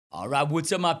All right,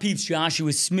 what's up, my peeps?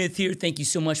 Joshua Smith here. Thank you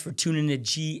so much for tuning in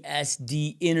to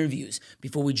GSD Interviews.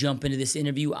 Before we jump into this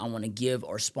interview, I want to give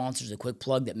our sponsors a quick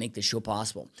plug that make this show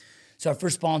possible. So our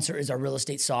first sponsor is our real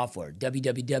estate software,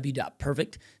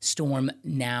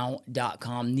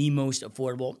 www.perfectstormnow.com, the most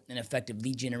affordable and effective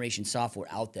lead generation software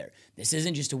out there. This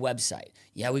isn't just a website.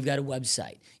 Yeah, we've got a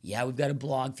website. Yeah, we've got a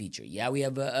blog feature. Yeah, we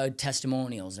have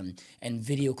testimonials and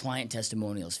video client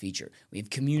testimonials feature. We have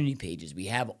community pages. We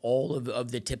have all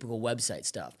of the typical website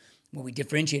stuff. Where we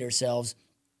differentiate ourselves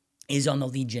is on the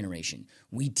lead generation.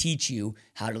 We teach you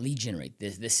how to lead generate.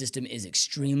 This system is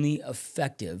extremely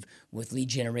effective with lead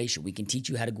generation. We can teach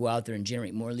you how to go out there and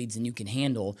generate more leads than you can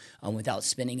handle without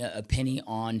spending a penny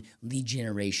on lead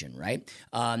generation, right?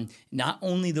 Not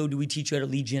only, though, do we teach you how to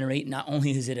lead generate, not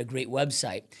only is it a great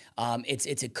website,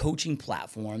 it's a coaching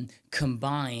platform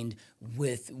combined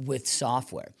with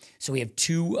software. So we have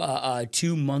two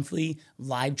monthly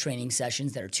live training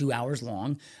sessions that are 2 hours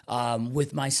long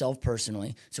with myself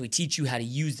personally. So we teach you how to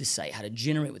use the site, how to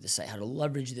generate with the site, how to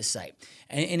leverage the site.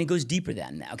 And it goes deeper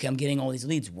than that. Okay, I'm getting all these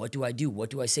leads. What do I do?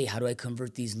 What do I say? How do I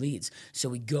convert these leads? So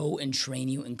we go and train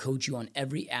you and coach you on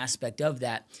every aspect of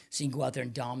that so you can go out there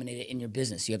and dominate it in your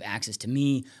business. You have access to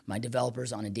me, my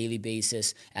developers on a daily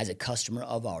basis as a customer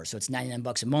of ours. So it's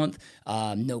 $99 a month,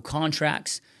 no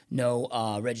contracts,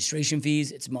 no registration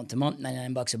fees. It's month to month,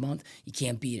 $99 a month. You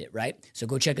can't beat it, right? So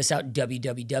go check us out,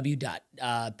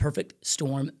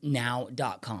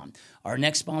 www.perfectstormnow.com. Our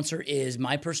next sponsor is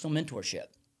my personal mentorship.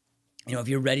 You know, if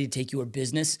you're ready to take your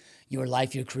business, your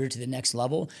life, your career to the next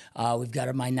level, we've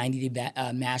got my 90-day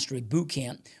mastery boot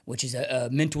camp, which is a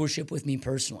mentorship with me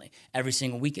personally. Every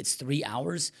single week, it's 3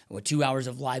 hours or 2 hours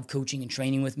of live coaching and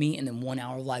training with me, and then 1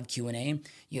 hour of live Q&A.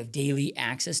 You have daily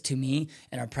access to me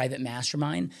and our private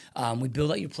mastermind. We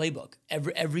build out your playbook,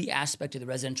 every aspect of the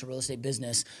residential real estate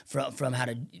business, from how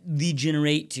to lead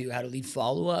generate to how to lead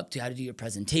follow-up to how to do your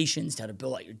presentations to how to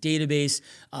build out your database.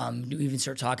 We even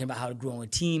start talking about how to grow a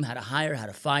team, how to hire, how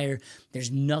to fire.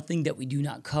 There's nothing that we do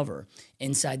not cover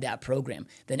inside that program.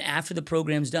 Then after the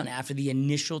program's done, after the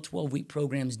initial 12-week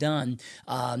program's done,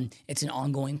 it's an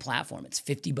ongoing platform. It's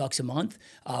 $50 a month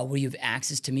where you have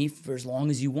access to me for as long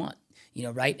as you want. You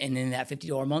know, right? And then that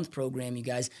 $50 a month program, you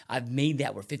guys, I've made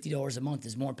that where $50 a month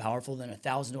is more powerful than a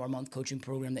 $1,000 a month coaching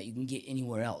program that you can get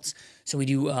anywhere else. So we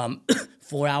do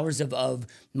 4 hours of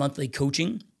monthly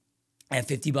coaching at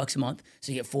 $50 a month.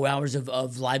 So you get 4 hours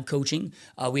of live coaching.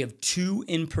 We have 2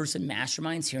 in-person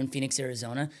masterminds here in Phoenix,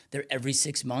 Arizona. They're every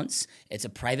 6 months. It's a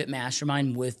private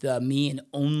mastermind with me and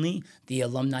only the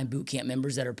alumni bootcamp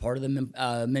members that are part of the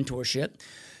mentorship.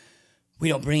 We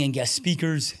don't bring in guest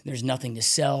speakers. There's nothing to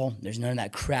sell. There's none of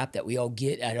that crap that we all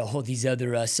get at all these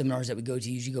other seminars that we go to.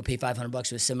 You usually go pay $500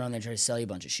 to a seminar and they try to sell you a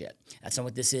bunch of shit. That's not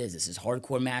what this is. This is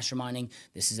hardcore masterminding.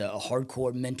 This is a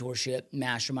hardcore mentorship,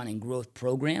 mastermind, and growth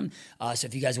program. So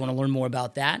if you guys want to learn more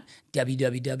about that,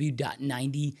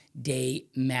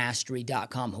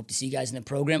 www.90daymastery.com. Hope to see you guys in the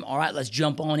program. All right, let's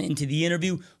jump on into the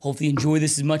interview. Hopefully you enjoy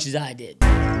this as much as I did.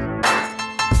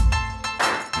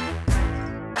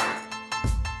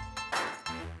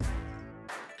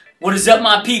 What is up,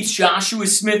 my peeps? Joshua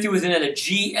Smith here with another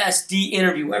GSD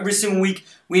interview. Every single week,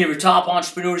 we interview top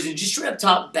entrepreneurs and just straight up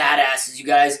top badasses, you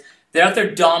guys. They're out there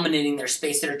dominating their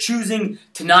space. That are choosing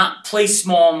to not play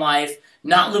small in life,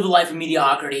 not live a life of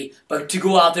mediocrity, but to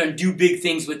go out there and do big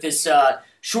things with this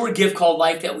short gift called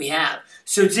life that we have.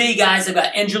 So today, guys, I've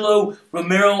got Engelo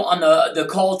Rumora on the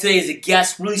call today as a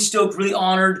guest. Really stoked, really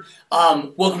honored.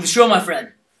 Welcome to the show, my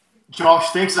friend. Josh,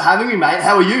 thanks for having me, mate.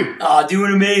 How are you?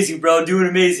 Doing amazing, bro. Doing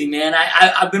amazing, man.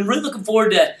 I've been really looking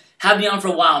forward to having you on for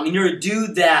a while. I mean, you're a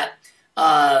dude that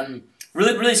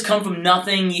really has come from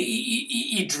nothing.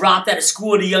 You dropped out of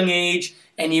school at a young age,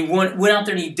 and you went out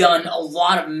there and you've done a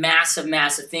lot of massive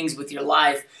things with your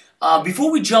life.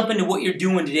 Before we jump into what you're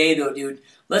doing today, though, dude,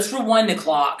 let's rewind the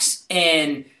clocks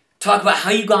and talk about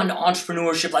how you got into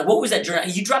entrepreneurship. Like, what was that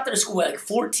journey? You dropped out of school at like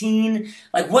 14.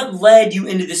 Like, what led you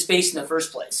into this space in the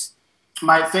first place?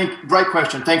 Mate, great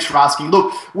question. Thanks for asking.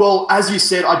 Look, well, as you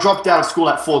said, I dropped out of school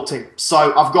at 14. So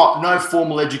I've got no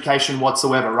formal education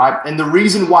whatsoever, right? And the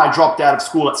reason why I dropped out of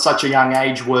school at such a young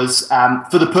age was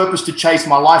for the purpose to chase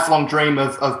my lifelong dream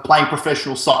of playing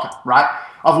professional soccer, right?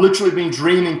 I've literally been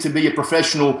dreaming to be a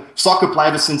professional soccer player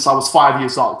ever since I was 5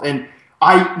 years old. And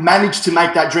I managed to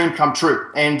make that dream come true.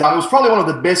 And it was probably one of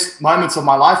the best moments of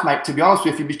my life, mate, to be honest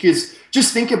with you, because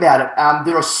just think about it.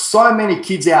 There are so many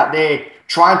kids out there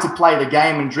trying to play the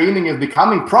game and dreaming of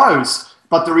becoming pros.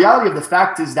 But the reality of the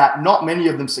fact is that not many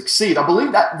of them succeed. I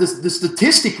believe that the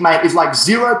statistic, mate, is like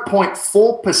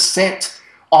 0.4%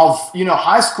 of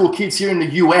high school kids here in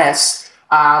the US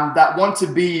that want to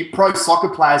be pro soccer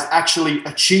players actually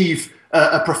achieve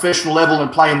a professional level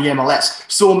and play in the MLS.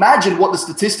 So imagine what the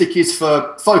statistic is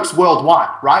for folks worldwide,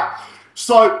 right?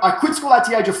 So I quit school at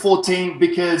the age of 14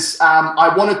 because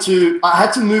I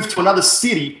had to move to another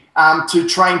city to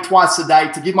train twice a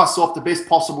day to give myself the best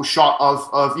possible shot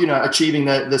of achieving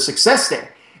the success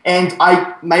there. And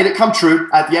I made it come true.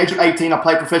 At the age of 18, I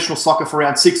played professional soccer for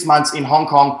around 6 months in Hong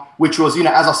Kong, which was,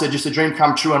 as I said, just a dream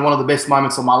come true and one of the best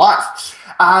moments of my life.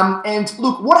 And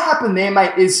look, what happened there,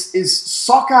 mate, is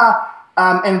soccer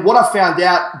and what I found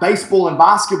out, baseball and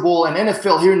basketball and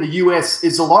NFL here in the US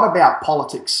is a lot about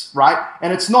politics, right?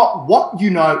 And it's not what you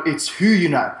know, it's who you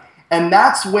know. And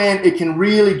that's when it can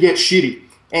really get shitty.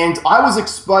 And I was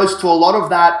exposed to a lot of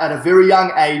that at a very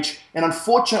young age. And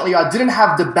unfortunately, I didn't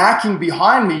have the backing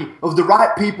behind me of the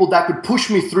right people that could push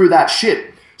me through that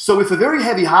shit. So with a very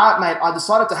heavy heart, mate, I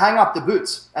decided to hang up the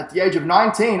boots. At the age of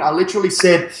 19, I literally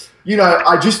said,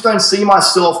 I just don't see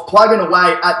myself plugging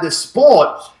away at this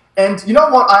sport. And you know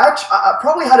what? I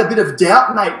probably had a bit of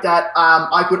doubt, mate, that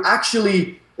I could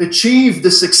actually achieve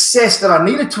the success that I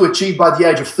needed to achieve by the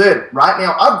age of 30, right?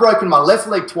 Now, I've broken my left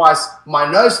leg twice,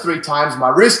 my nose 3 times, my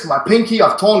wrist, my pinky,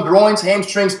 I've torn groins,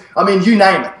 hamstrings, I mean, you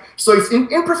name it. So if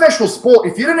in professional sport,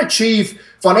 if you didn't achieve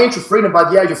financial freedom by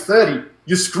the age of 30,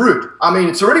 you're screwed. I mean,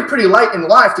 it's already pretty late in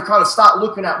life to kind of start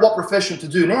looking at what profession to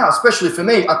do now, especially for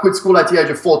me. I quit school at the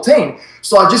age of 14.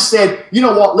 So I just said, you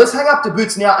know what, let's hang up the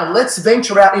boots now and let's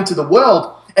venture out into the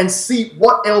world and see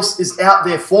what else is out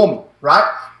there for me, right?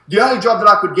 The only job that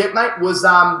I could get, mate, was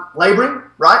laboring,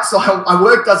 right? So I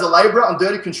worked as a laborer on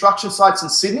dirty construction sites in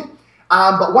Sydney.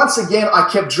 But once again, I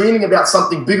kept dreaming about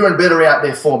something bigger and better out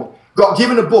there for me. Got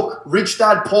given a book, Rich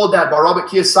Dad, Poor Dad by Robert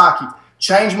Kiyosaki.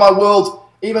 Changed my world,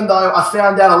 even though I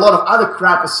found out a lot of other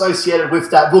crap associated with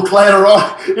that book later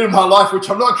on in my life, which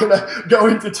I'm not going to go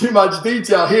into too much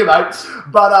detail here, mate.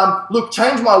 But look,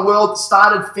 changed my world,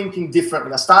 started thinking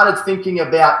differently. I started thinking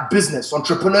about business,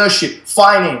 entrepreneurship,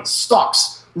 finance,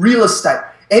 stocks, real estate,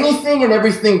 anything and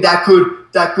everything that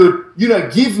could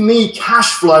give me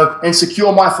cash flow and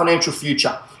secure my financial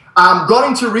future. Got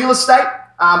into real estate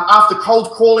after cold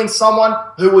calling someone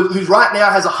who's right now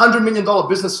has a $100 million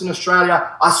business in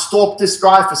Australia. I stalked this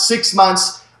guy for 6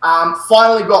 months,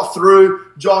 finally got through.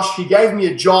 Josh, he gave me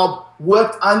a job,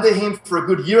 worked under him for a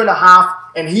good 1.5 years,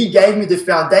 and he gave me the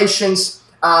foundations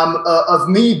of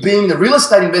me being the real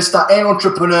estate investor and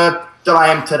entrepreneur that I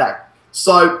am today.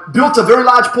 So built a very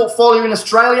large portfolio in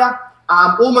Australia,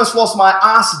 almost lost my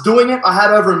ass doing it. I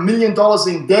had over $1 million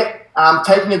in debt,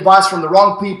 taking advice from the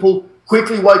wrong people,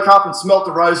 quickly woke up and smelt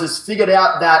the roses, figured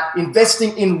out that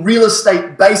investing in real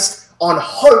estate based on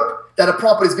hope that a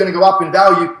property is going to go up in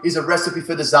value is a recipe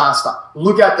for disaster.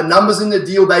 Look at the numbers in the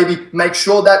deal, baby. Make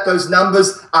sure that those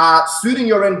numbers are suiting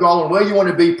your end goal and where you want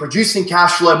to be, producing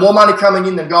cash flow, more money coming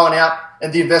in than going out,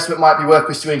 and the investment might be worth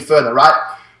pursuing further, right?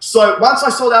 So once I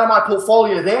saw that in my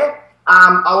portfolio there,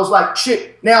 I was like,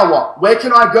 shit, now what? Where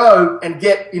can I go and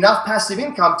get enough passive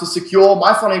income to secure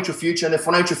my financial future and the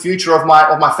financial future of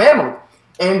my family?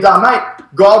 And mate,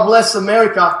 God bless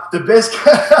America, the best,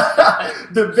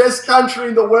 the best country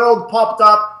in the world popped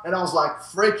up. And I was like,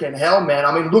 freaking hell, man.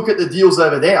 I mean, look at the deals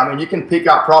over there. I mean, you can pick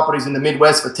up properties in the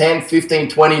Midwest for 10, 15,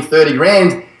 20, 30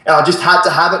 grand. And I just had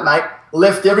to have it, mate.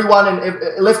 Left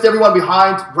everyone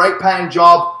behind, great paying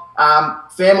job.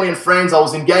 Family and friends. I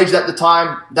was engaged at the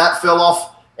time. That fell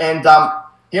off. And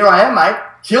here I am, mate.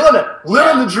 Killing it.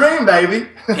 Living the dream, baby.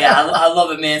 Yeah, I love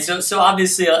it, man. So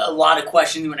obviously a lot of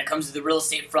questions when it comes to the real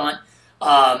estate front.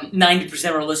 90%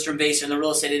 of our listener base are in the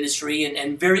real estate industry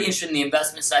and very interested in the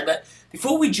investment side. But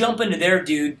before we jump into there,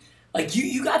 dude, like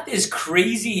you got this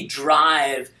crazy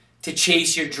drive to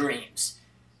chase your dreams.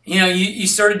 You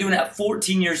started doing it at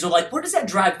 14 years old. Like, where does that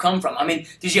drive come from? I mean,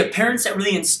 did you have parents that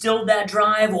really instilled that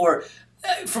drive, or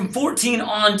from 14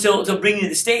 on till bringing you to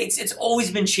the States, it's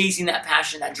always been chasing that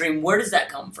passion, that dream? Where does that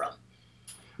come from?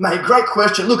 Mate, great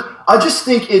question. Look, I just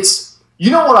think it's, you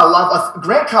know what I love?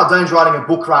 Grant Cardone's writing a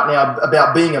book right now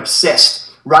about being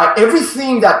obsessed, right?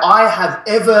 Everything that I have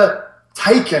ever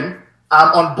taken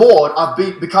on board, I've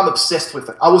become obsessed with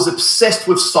it. I was obsessed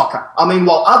with soccer. I mean,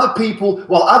 while other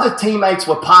teammates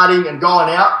were partying and going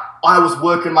out, I was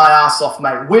working my ass off,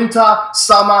 mate. Winter,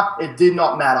 summer, it did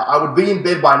not matter. I would be in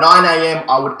bed by 9 a.m.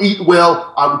 I would eat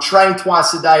well. I would train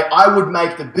twice a day. I would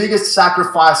make the biggest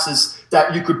sacrifices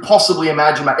that you could possibly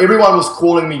imagine, mate. Everyone was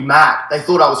calling me mad. They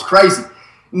thought I was crazy.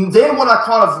 And then when I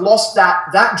kind of lost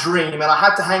that dream and I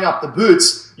had to hang up the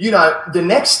boots, the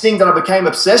next thing that I became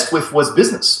obsessed with was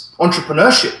business,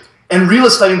 entrepreneurship, and real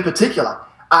estate in particular.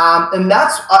 And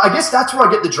I guess that's where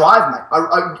I get the drive,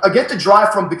 mate. I get the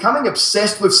drive from becoming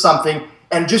obsessed with something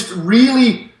and just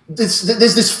really, there's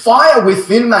this fire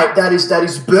within, mate, that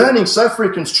is burning so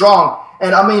freaking strong.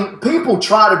 And I mean, people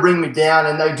try to bring me down,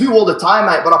 and they do all the time,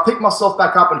 mate. But I pick myself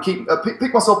back up and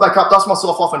pick myself back up, dust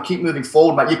myself off, and keep moving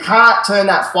forward, mate. You can't turn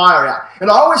that fire out.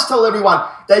 And I always tell everyone,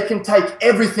 they can take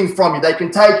everything from you. They can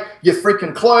take your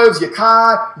freaking clothes, your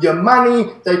car, your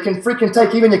money. They can freaking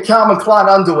take even your Calvin Klein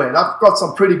underwear. And I've got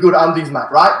some pretty good undies,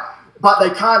 mate, right? But they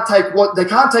can't take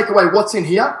away what's in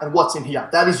here and what's in here.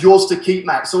 That is yours to keep,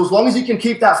 mate. So as long as you can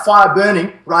keep that fire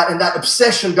burning, right, and that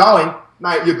obsession going,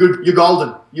 mate, you're good. You're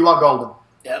golden. You are golden.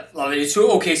 Yep, love it. So,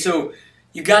 okay, so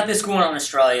you got this going on in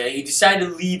Australia. You decided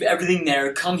to leave everything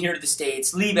there, come here to the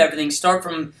States, leave everything, start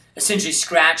from essentially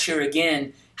scratch here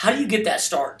again. How do you get that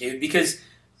start, dude? Because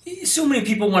so many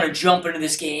people want to jump into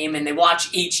this game, and they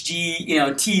watch HG,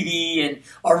 TV, and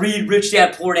or read Rich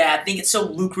Dad Poor Dad, think it's so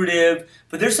lucrative,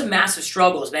 but there's some massive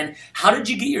struggles, man. How did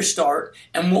you get your start,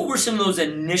 and what were some of those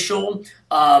initial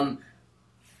adversity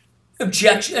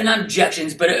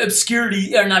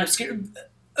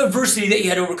that you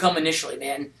had to overcome initially,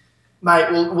 man?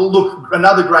 Mate, well, look,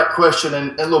 another great question,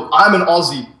 and look, I'm an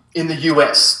Aussie in the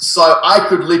US, so I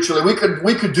could literally, we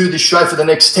could do this show for the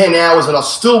next 10 hours, and I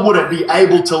still wouldn't be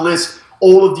able to list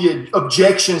all of the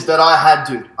objections that I had,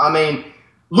 dude. I mean,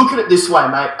 look at it this way,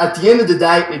 mate. At the end of the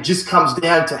day, it just comes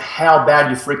down to how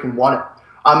bad you freaking want it.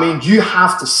 I mean, you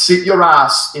have to sit your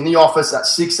ass in the office at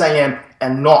 6 a.m.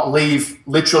 and not leave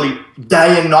literally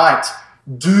day and night.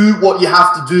 Do what you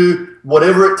have to do,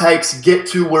 whatever it takes, get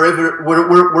to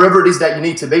wherever it is that you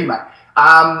need to be, mate.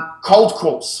 Cold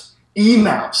calls,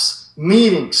 emails,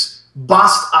 meetings,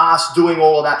 bust ass doing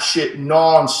all of that shit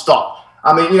non-stop.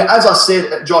 I mean, as I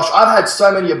said, Josh, I've had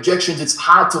so many objections, it's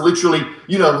hard to literally,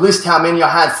 list how many I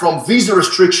had, from visa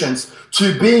restrictions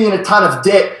to being in a ton of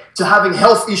debt to having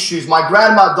health issues, my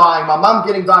grandma dying, my mum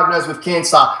getting diagnosed with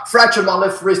cancer, fractured my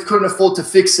left wrist, couldn't afford to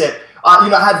fix it. I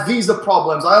had visa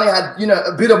problems. I only had,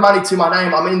 a bit of money to my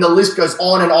name. I mean, the list goes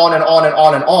on and on and on and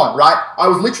on and on, right? I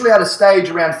was literally at a stage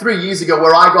around 3 years ago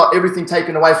where I got everything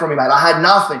taken away from me, mate. I had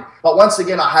nothing. But once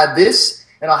again, I had this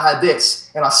and I had this.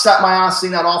 And I sat my ass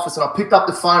in that office and I picked up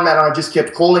the phone, man, and I just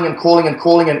kept calling and calling and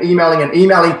calling and emailing and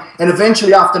emailing. And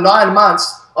eventually, after 9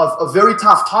 months of very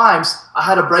tough times, I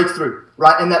had a breakthrough,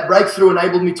 right? And that breakthrough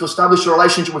enabled me to establish a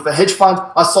relationship with a hedge fund.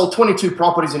 I sold 22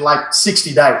 properties in like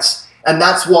 60 days. And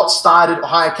that's what started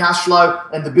higher cash flow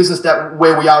and the business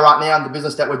where we are right now and the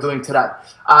business that we're doing today.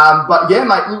 But yeah,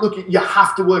 mate, look, you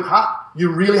have to work hard.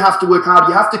 You really have to work hard.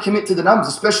 You have to commit to the numbers,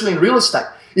 especially in real estate.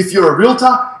 If you're a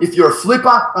realtor, if you're a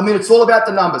flipper, I mean, it's all about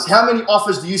the numbers. How many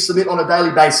offers do you submit on a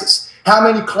daily basis? How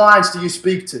many clients do you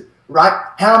speak to, right?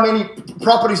 How many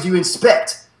properties do you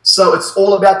inspect? So it's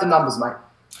all about the numbers, mate.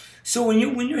 So when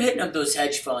you're hitting up those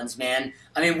hedge funds, man,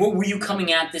 I mean, what were you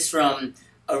coming at this from?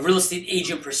 A real estate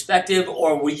agent perspective,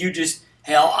 or were you just,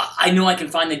 hell, I know I can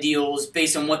find the deals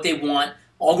based on what they want.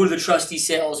 I'll go to the trustee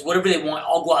sales, whatever they want,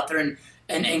 I'll go out there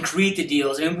and create the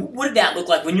deals. I mean, what did that look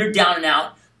like when you're down and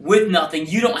out with nothing?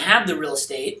 You don't have the real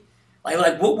estate.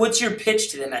 What's your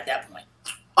pitch to them at that point?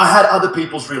 I had other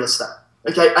people's real estate.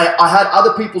 Okay, I had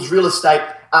other people's real estate,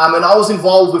 and I was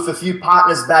involved with a few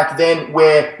partners back then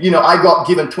where, I got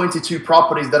given 22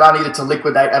 properties that I needed to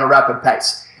liquidate at a rapid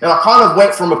pace. And I kind of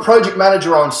went from a project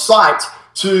manager on site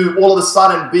to all of a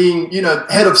sudden being,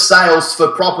 head of sales for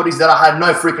properties that I had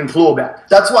no freaking clue about.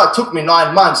 That's why it took me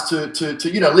 9 months to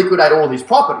liquidate all of these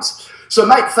properties. So,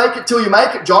 mate, fake it till you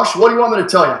make it, Josh. What do you want me to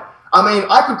tell you? I mean,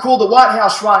 I could call the White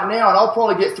House right now and I'll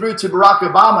probably get through to Barack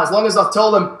Obama as long as I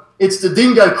tell them it's the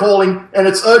dingo calling and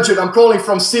it's urgent. I'm calling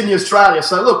from Sydney, Australia.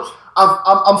 So, look,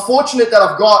 I'm fortunate that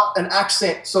I've got an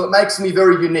accent, so it makes me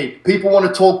very unique. People want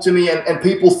to talk to me, and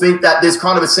people think that there's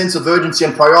kind of a sense of urgency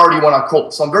and priority when I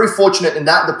call. So I'm very fortunate in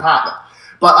that department.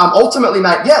 But ultimately,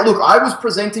 mate, yeah, look, I was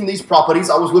presenting these properties.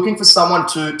 I was looking for someone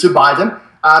to buy them.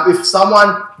 If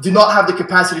someone did not have the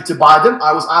capacity to buy them,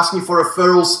 I was asking for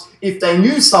referrals if they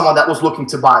knew someone that was looking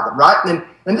to buy them, right?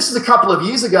 And this is a couple of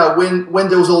years ago when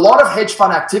there was a lot of hedge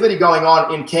fund activity going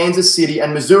on in Kansas City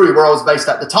and Missouri, where I was based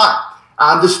at the time.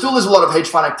 There still is a lot of hedge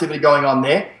fund activity going on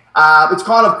there. It's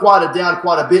kind of quieted down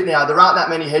quite a bit now. There aren't that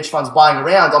many hedge funds buying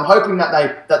around. I'm hoping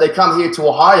that they come here to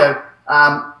Ohio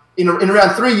in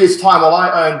around 3 years' time. While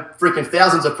I own freaking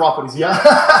thousands of properties. Yeah,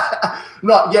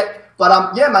 not yet.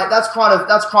 But yeah, mate, that's kind of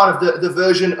the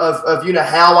version of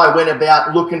how I went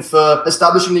about looking for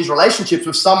establishing these relationships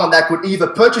with someone that could either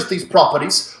purchase these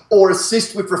properties or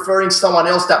assist with referring someone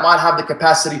else that might have the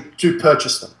capacity to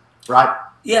purchase them. Right.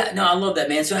 Yeah, no, I love that,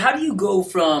 man. So how do you go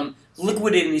from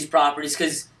liquidating these properties?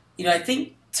 Because, I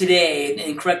think today,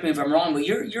 and correct me if I'm wrong, but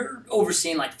you're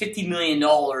overseeing like $50 million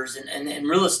in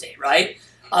real estate, right?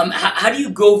 How do you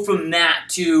go from that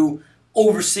to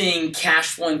overseeing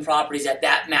cash flowing properties at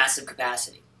that massive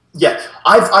capacity? Yeah,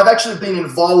 I've actually been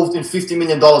involved in $50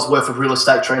 million worth of real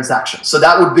estate transactions. So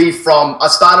that would be from, I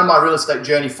started my real estate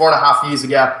journey 4.5 years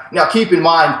ago. Now, keep in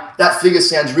mind, that figure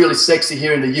sounds really sexy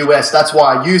here in the US. That's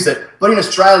why I use it. But in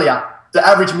Australia, the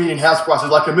average median house price is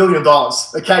like $1 million.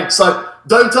 Okay, so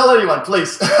don't tell anyone,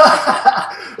 please.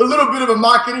 A little bit of a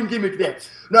marketing gimmick there.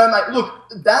 No, mate, look,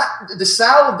 the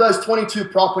sale of those 22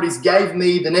 properties gave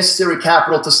me the necessary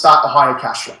capital to start a higher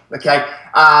cash flow, okay?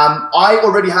 I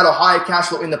already had a higher cash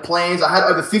flow in the plans. I had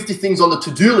over 50 things on the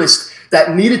to-do list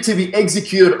that needed to be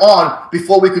executed on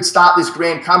before we could start this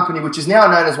grand company, which is now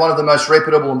known as one of the most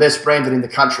reputable and best branded in the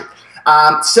country.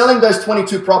 Selling those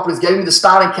 22 properties gave me the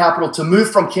starting capital to move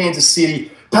from Kansas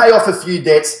City, pay off a few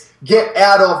debts, get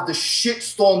out of the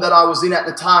shitstorm that I was in at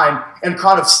the time, and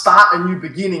kind of start a new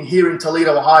beginning here in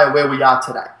Toledo, Ohio, where we are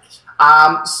today.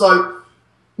 So,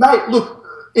 mate, look,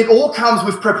 it all comes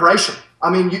with preparation.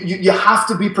 I mean, you have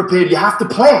to be prepared. You have to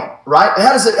plan, right?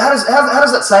 How does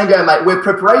that saying go, mate? Where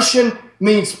preparation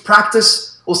means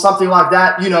practice or something like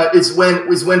that, you know, is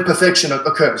when perfection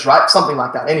occurs, right? Something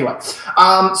like that. Anyway,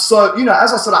 so, you know,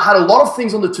 as I said, I had a lot of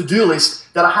things on the to-do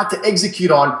list that I had to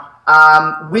execute on,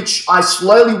 which I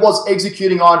slowly was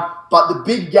executing on, but the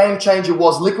big game changer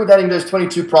was liquidating those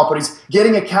 22 properties,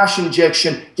 getting a cash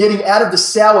injection, getting out of the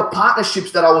sour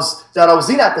partnerships that I was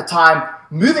in at the time,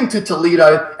 moving to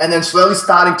Toledo, and then slowly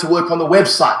starting to work on the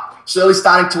website, slowly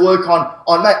starting to work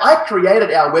on mate, I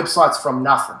created our websites from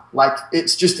nothing. Like,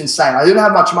 it's just insane. I didn't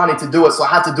have much money to do it, so I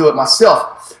had to do it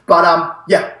myself. But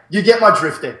yeah, you get my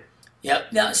drift there. Yeah.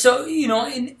 Now, so, you know,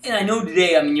 and I know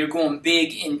today, I mean, you're going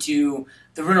big into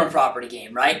the rental property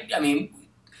game, right? I mean,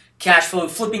 cash flow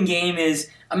flipping game is,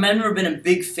 I've never been a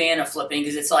big fan of flipping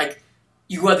because it's like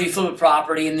you go out there, you flip a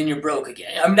property, and then you're broke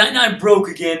again. I'm not broke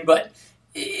again, but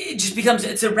it just becomes,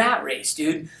 it's a rat race,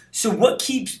 dude. So what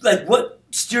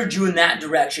steered you in that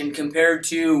direction compared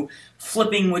to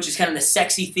flipping, which is kind of the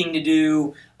sexy thing to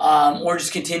do, or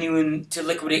just continuing to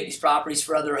liquidate these properties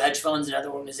for other hedge funds and other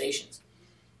organizations?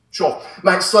 Sure,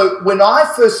 mate. So when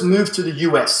I first moved to the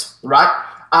US, right,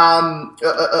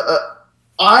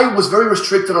 I was very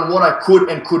restricted on what I could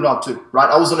and could not do, right?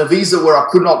 I was on a visa where I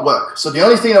could not work. So the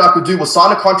only thing that I could do was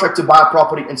sign a contract to buy a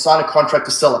property and sign a contract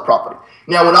to sell a property.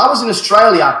 Now, when I was in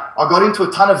Australia, I got into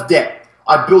a ton of debt.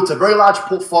 I built a very large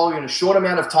portfolio in a short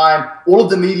amount of time. All of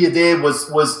the media there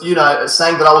was you know,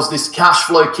 saying that I was this cash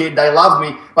flow kid. They loved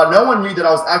me, but no one knew that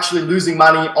I was actually losing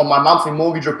money on my monthly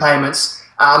mortgage repayments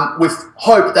with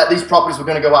hope that these properties were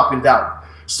going to go up in value.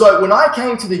 So when I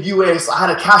came to the US, I had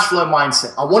a cash flow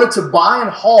mindset. I wanted to buy and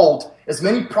hold as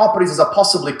many properties as I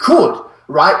possibly could,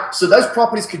 right? So those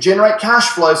properties could generate cash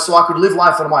flow so I could live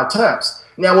life on my terms.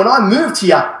 Now, when I moved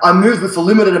here, I moved with a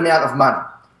limited amount of money,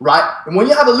 right? And when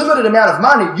you have a limited amount of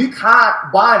money, you can't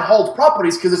buy and hold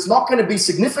properties because it's not going to be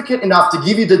significant enough to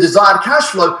give you the desired cash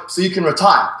flow so you can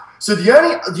retire. So the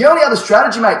only other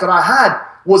strategy, mate, that I had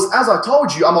was, as I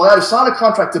told you, I'm allowed to sign a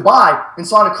contract to buy and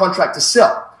sign a contract to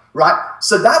sell. Right?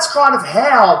 So that's kind of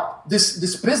how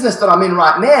this business that I'm in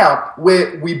right now,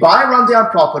 where we buy rundown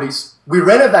properties, we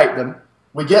renovate them,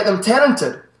 we get them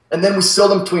tenanted, and then we sell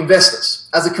them to investors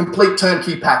as a complete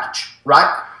turnkey package,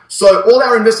 right? So all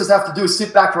our investors have to do is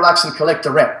sit back, relax, and collect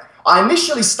the rent. I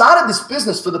initially started this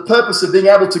business for the purpose of being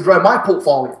able to grow my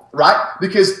portfolio, right?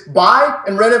 Because buy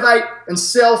and renovate and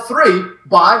sell 3,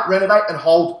 buy, renovate, and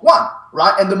hold 1.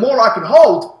 Right? And the more I can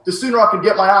hold, the sooner I can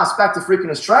get my ass back to freaking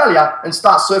Australia and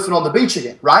start surfing on the beach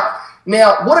again, right?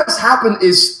 Now, what has happened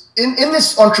is in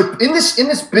this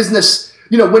business,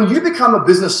 you know, when you become a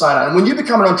business owner and when you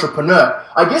become an entrepreneur,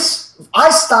 I guess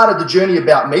I started the journey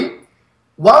about me.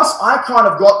 Once I kind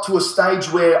of got to a stage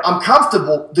where I'm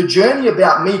comfortable, the journey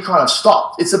about me kind of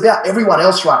stopped. It's about everyone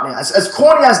else right now. As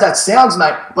corny as that sounds,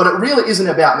 mate, but it really isn't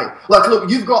about me. Like,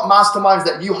 look, you've got masterminds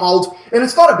that you hold, and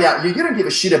it's not about you. You don't give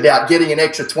a shit about getting an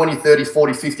extra 20, 30,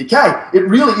 40, 50K. It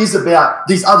really is about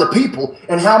these other people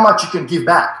and how much you can give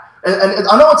back. And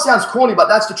I know it sounds corny, but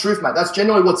that's the truth, mate. That's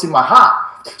genuinely what's in my heart.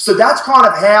 So that's kind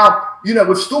of how, you know,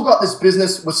 we've still got this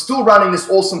business. We're still running this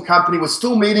awesome company. We're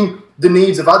still meeting the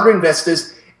needs of other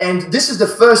investors. And this is the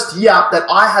first year that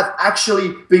I have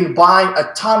actually been buying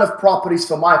a ton of properties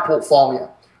for my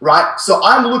portfolio, right? So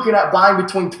I'm looking at buying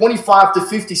between 25 to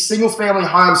 50 single-family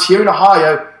homes here in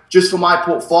Ohio just for my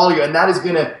portfolio. And that is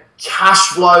going to cash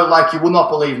flow like you will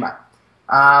not believe, mate.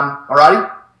 All righty?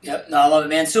 Yep. No, I love it,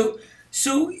 man. So,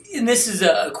 and this is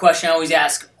a question I always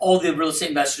ask all the real estate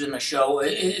investors in the show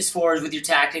as far as with your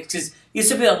tactics, because you have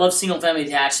some people that love single-family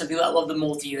detached, some people that love the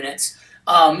multi-units.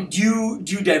 Do you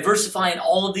diversify in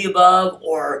all of the above,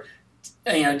 or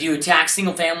do you attack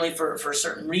single family for a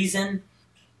certain reason?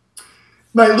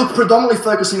 Mate, look, predominantly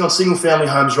focusing on single-family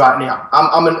homes right now.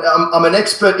 I'm an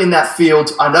expert in that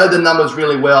field. I know the numbers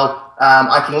really well.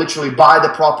 I can literally buy the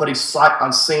property sight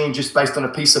unseen just based on a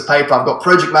piece of paper. I've got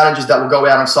project managers that will go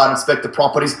out on site and inspect the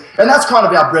properties, and that's kind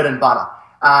of our bread and butter.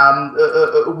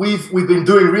 We've been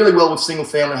doing really well with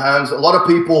single-family homes. A lot of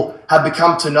people have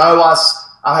come to know us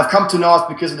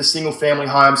because of the single-family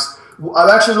homes.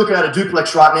 I'm actually looking at a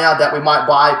duplex right now that we might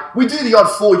buy. We do the odd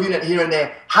 4-unit here and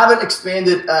there. Haven't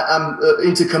expanded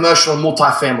into commercial and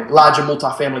larger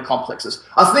multifamily complexes.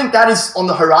 I think that is on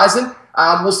the horizon.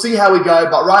 We'll see how we go.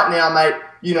 But right now, mate,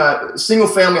 single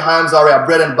family homes are our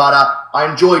bread and butter. I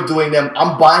enjoy doing them.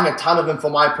 I'm buying a ton of them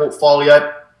for my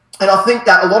portfolio. And I think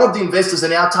that a lot of the investors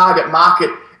in our target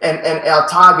market and our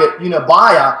target,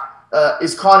 buyer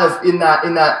is kind of in that,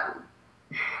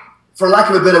 for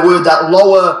lack of a better word, that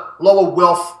lower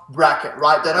wealth bracket,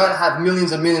 right? They don't have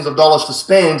millions and millions of dollars to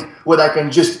spend where they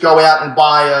can just go out and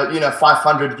buy a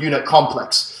 500-unit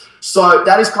complex. So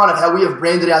that is kind of how we have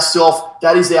branded ourselves.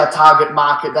 That is our target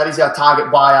market. That is our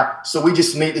target buyer. So we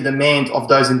just meet the demand of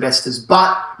those investors.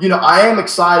 But I am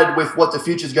excited with what the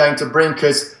future is going to bring,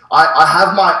 because I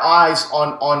have my eyes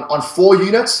on 4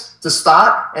 units to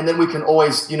start, and then we can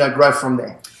always grow from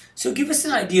there. So give us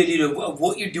an idea, dude, of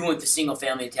what you're doing with the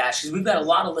single-family attached, because we've got a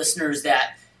lot of listeners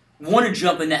that want to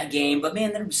jump in that game, but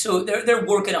man, they're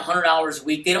working 100 hours a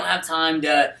week. They don't have time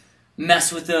to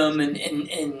mess with them and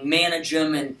manage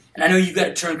them, and I know you've got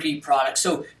a turnkey product.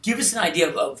 So give us an idea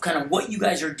of kind of what you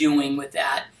guys are doing with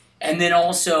that, and then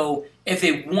also if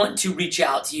they want to reach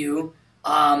out to you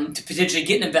to potentially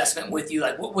get an investment with you,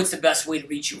 like what's the best way to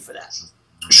reach you for that?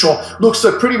 Sure. Look,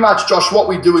 so pretty much, Josh, what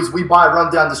we do is we buy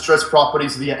rundown distressed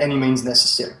properties via any means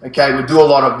necessary. Okay, we do a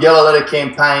lot of yellow letter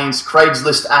campaigns,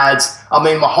 Craigslist ads. I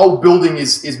mean, my whole building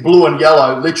is blue and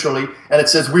yellow, literally, and it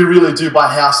says we really do buy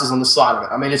houses on the side of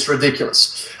it. I mean, it's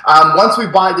ridiculous. Once we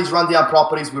buy these rundown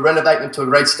properties, we renovate them to a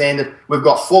great standard. We've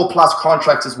got 4+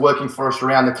 contractors working for us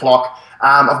around the clock.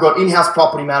 I've got in-house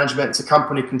property management. It's a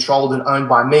company controlled and owned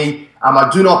by me.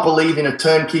 I do not believe in a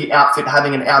turnkey outfit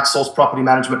having an outsourced property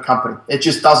management company. It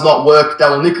just does not work. They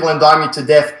will nickel and dime you to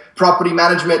death. Property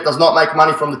management does not make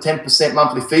money from the 10%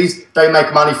 monthly fees. They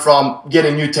make money from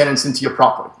getting new tenants into your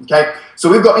property. Okay, so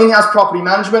we've got in-house property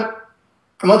management.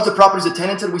 And once the properties are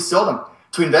tenanted, we sell them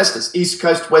to investors. East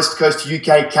Coast, West Coast,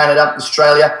 UK, Canada,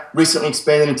 Australia, recently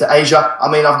expanded into Asia. I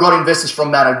mean, I've got investors from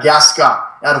Madagascar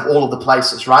out of all of the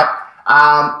places, right?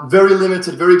 Very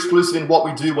limited, very exclusive in what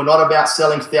we do. We're not about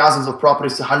selling thousands of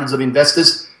properties to hundreds of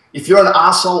investors. If you're an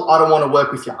arsehole, I don't want to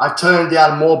work with you. I turn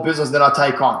down more business than I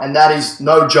take on, and that is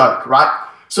no joke, right?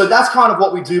 So that's kind of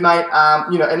what we do, mate.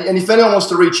 And if anyone wants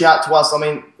to reach out to us, I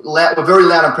mean, we're very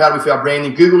loud and proud with our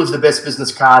branding. Google is the best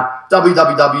business card,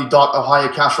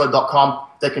 www.ohiocashflow.com.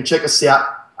 They can check us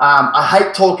out. I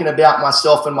hate talking about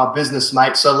myself and my business,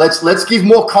 mate. So let's give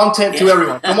more content to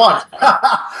everyone. Come on.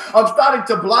 I'm starting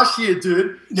to blush here,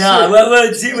 dude. No, well,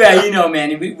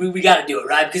 man, we got to do it,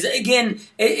 right? Because again,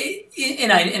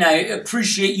 and I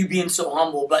appreciate you being so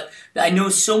humble, but I know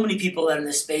so many people that are in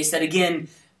this space that, again,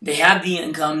 they have the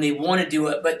income, they want to do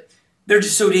it, but they're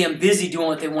just so damn busy doing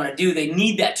what they want to do. They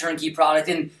need that turnkey product,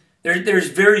 and there's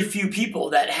very few people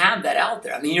that have that out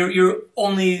there. I mean, you're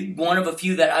only one of a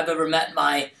few that I've ever met in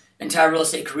my entire real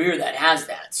estate career that has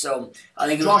that. So I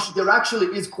think, Josh, there actually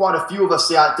is quite a few of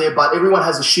us out there, but everyone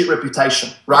has a shit reputation,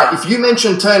 right? Yeah. If you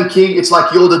mention turnkey, it's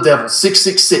like you're the devil.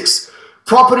 666.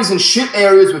 Properties in shit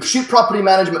areas with shit property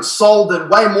management sold at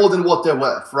way more than what they're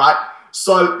worth, right?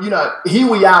 So, here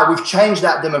we are. We've changed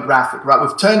that demographic, right?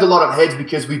 We've turned a lot of heads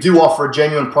because we do offer a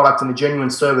genuine product and a genuine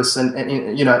service. And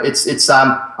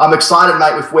I'm excited,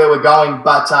 mate, with where we're going.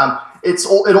 But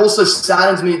it also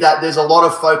saddens me that there's a lot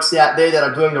of folks out there that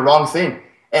are doing the wrong thing.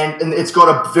 And it's got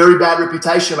a very bad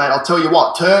reputation, mate. I'll tell you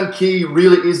what, turnkey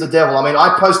really is the devil. I mean,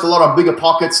 I post a lot on Bigger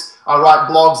Pockets. I write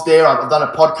blogs there. I've done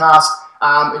a podcast.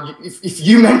 If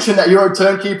you mention that you're a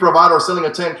turnkey provider or selling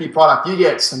a turnkey product, you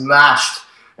get smashed.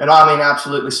 And I mean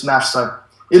absolutely smashed. So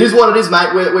it is what it is,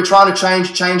 mate. We're trying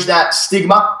to change that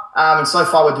stigma, and so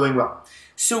far we're doing well.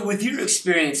 So with your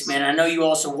experience, man, I know you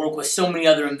also work with so many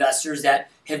other investors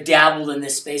that have dabbled in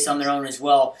this space on their own as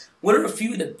well. What are a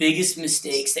few of the biggest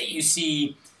mistakes that you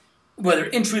see, whether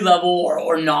entry-level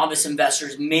or novice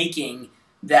investors making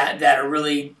that are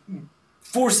really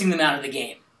forcing them out of the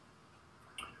game?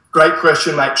 Great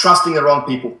question, mate. Trusting the wrong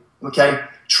people, okay?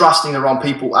 Trusting the wrong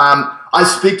people. I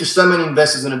speak to so many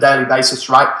investors on a daily basis,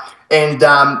 right? And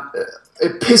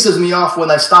it pisses me off when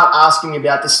they start asking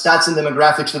about the stats and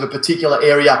demographics of a particular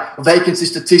area, vacancy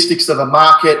statistics of a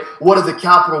market, what are the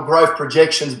capital growth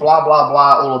projections, blah, blah,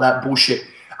 blah, all of that bullshit.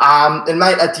 And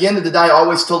mate, at the end of the day, I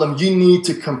always tell them you need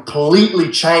to completely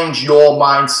change your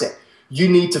mindset. You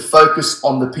need to focus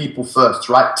on the people first,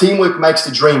 right? Teamwork makes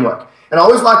the dream work. And I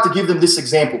always like to give them this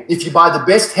example. If you buy the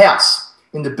best house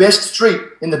in the best street,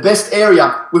 in the best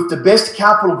area, with the best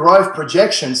capital growth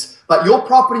projections, but your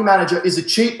property manager is a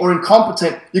cheat or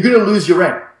incompetent, you're going to lose your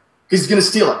rent because he's going to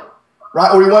steal it,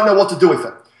 right? Or you won't know what to do with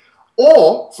it.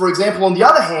 Or, for example, on the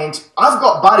other hand, I've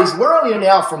got buddies, we're only an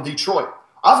hour from Detroit.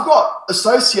 I've got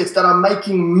associates that are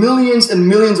making millions and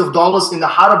millions of dollars in the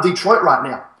heart of Detroit right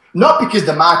now. Not because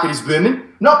the market is booming,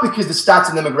 not because the stats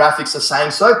and demographics are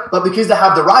saying so, but because they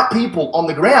have the right people on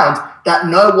the ground that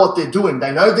know what they're doing.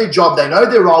 They know their job, they know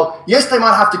their role. Yes, they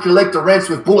might have to collect the rents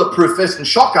with bulletproof vests and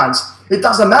shotguns. It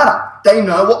doesn't matter. They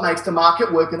know what makes the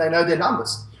market work and they know their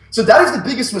numbers. So that is the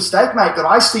biggest mistake, mate, that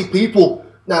I see people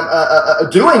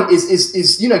doing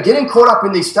is getting caught up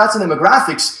in these stats and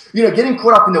demographics, getting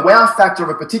caught up in the wow factor of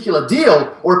a particular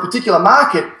deal or a particular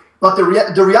market. But the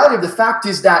reality of the fact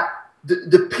is that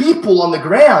the people on the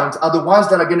ground are the ones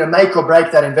that are going to make or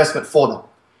break that investment for them.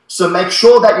 So make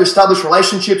sure that you establish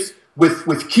relationships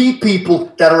with key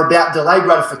people that are about delayed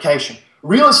gratification.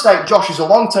 Real estate, Josh, is a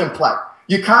long-term play.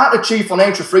 You can't achieve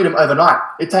financial freedom overnight.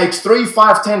 It takes 3,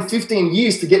 5, 10, 15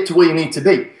 years to get to where you need to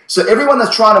be. So everyone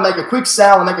that's trying to make a quick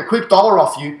sale and make a quick dollar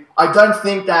off you, I don't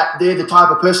think that they're the type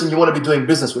of person you want to be doing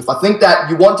business with. I think that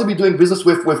you want to be doing business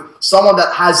with someone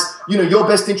that has, your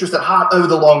best interest at heart over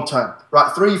the long term,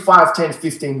 right? 3, 5, 10,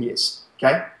 15 years,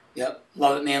 okay? Yep,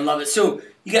 love it, man, love it. So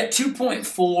you got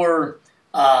 2.4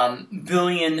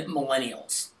 billion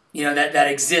millennials, that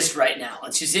exist right now.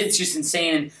 It's just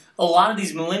insane. And a lot of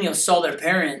these millennials saw their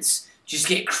parents just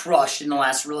get crushed in the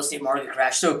last real estate market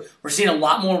crash. So we're seeing a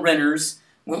lot more renters,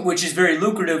 which is very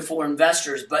lucrative for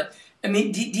investors. But I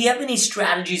mean, do you have any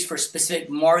strategies for specific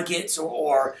markets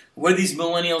or where these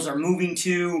millennials are moving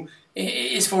to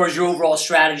as far as your overall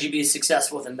strategy to be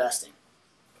successful with investing?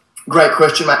 Great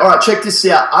question, mate. All right, check this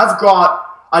out.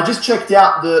 I just checked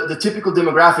out the typical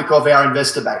demographic of our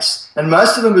investor base, and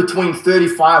most of them between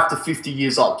 35 to 50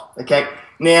 years old, okay?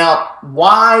 Now,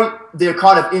 why they're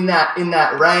kind of in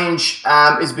that range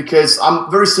is because I'm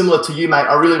very similar to you, mate.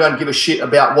 I really don't give a shit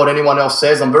about what anyone else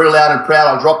says. I'm very loud and proud.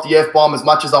 I'll drop the F-bomb as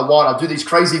much as I want. I'll do these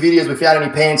crazy videos without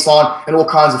any pants on and all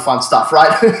kinds of fun stuff,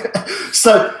 right?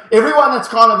 So everyone that's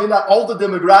kind of in that older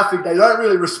demographic, they don't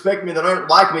really respect me. They don't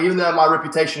like me, even though my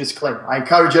reputation is clean. I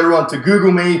encourage everyone to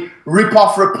Google me, rip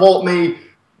off, report me,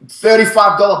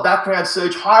 $35 background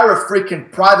search, hire a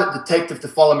freaking private detective to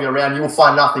follow me around. You will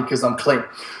find nothing because I'm clean.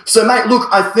 So, mate, look,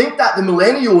 I think that the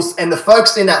millennials and the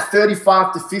folks in that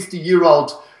 35 to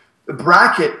 50-year-old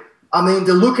bracket, I mean,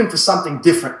 they're looking for something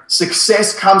different.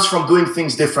 Success comes from doing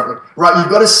things differently, right?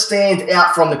 You've got to stand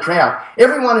out from the crowd.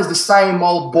 Everyone is the same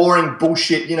old boring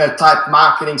bullshit, type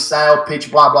marketing, sale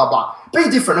pitch, blah, blah, blah. Be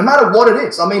different, no matter what it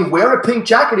is. I mean, wear a pink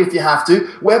jacket if you have to,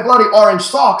 wear bloody orange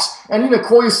socks, and,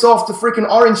 call yourself the freaking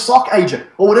orange sock agent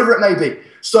or whatever it may be.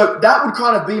 So that would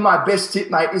kind of be my best tip,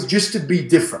 mate, is just to be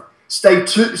different. Stay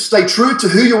true to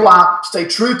who you are, stay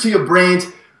true to your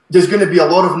brand. There's going to be a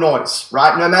lot of noise,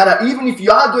 right? No matter, even if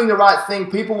you are doing the right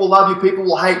thing, people will love you, people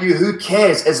will hate you. Who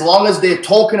cares? As long as they're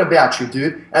talking about you,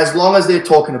 dude. As long as they're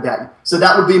talking about you. So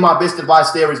that would be my best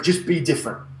advice there, is just be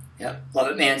different. Yeah, love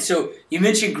it, man. So you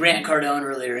mentioned Grant Cardone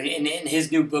earlier in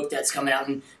his new book that's coming out.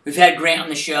 And we've had Grant on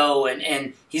the show,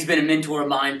 and he's been a mentor of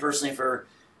mine personally for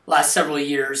the last several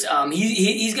years.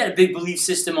 He's got a big belief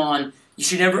system on you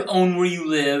should never own where you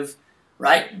live,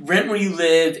 right? Rent where you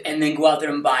live, and then go out there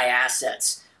and buy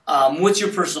assets. What's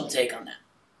your personal take on that?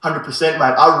 100%, mate.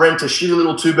 I rent a shitty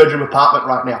little 2-bedroom apartment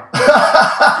right now.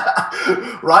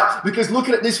 Right? Because look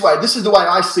at it this way. This is the way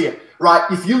I see it, right?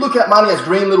 If you look at money as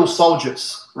green little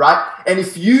soldiers, right? And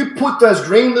if you put those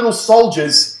green little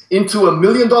soldiers into $1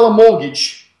 million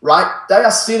mortgage, right? They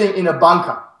are sitting in a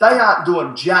bunker. They aren't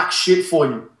doing jack shit for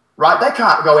you, right? They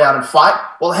can't go out and fight.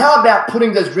 Well, how about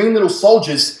putting those green little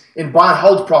soldiers in buy and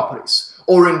hold properties,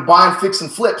 or in buy and fix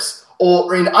and flips,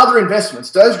 or in other investments?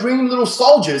 Those green little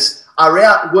soldiers are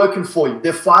out working for you.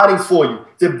 They're fighting for you.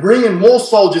 They're bringing more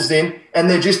soldiers in, and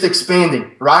they're just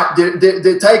expanding, right?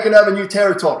 They're taking over new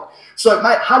territory. So,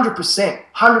 mate, 100%,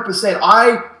 100%.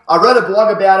 I read a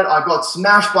blog about it. I got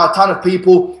smashed by a ton of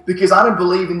people because I don't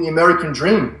believe in the American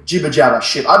dream, jibber jabber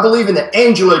shit. I believe in the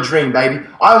Engelo dream, baby.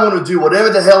 I want to do whatever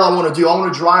the hell I want to do. I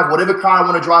want to drive whatever car I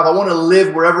want to drive. I want to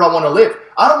live wherever I want to live.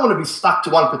 I don't want to be stuck to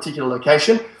one particular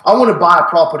location. I want to buy a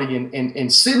property in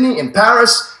Sydney, in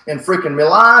Paris, in freaking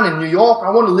Milan, in New York. I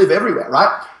want to live everywhere,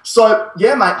 right? So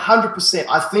yeah, mate, 100%.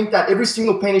 I think that every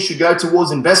single penny should go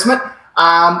towards investment.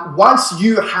 Once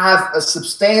you have a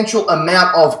substantial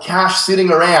amount of cash sitting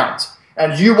around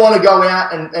and you want to go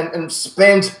out and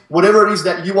spend whatever it is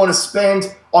that you want to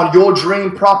spend on your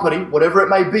dream property, whatever it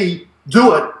may be,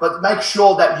 do it, but make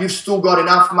sure that you've still got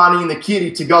enough money in the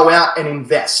kitty to go out and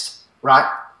invest,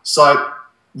 right? So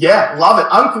yeah, love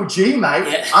it. Uncle G, mate.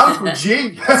 Yeah. Uncle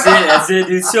G. That's it,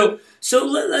 dude. So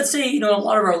let's say, you know, a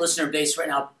lot of our listener base right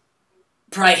now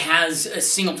probably has a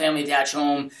single-family attached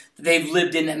home that they've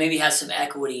lived in that maybe has some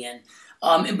equity in,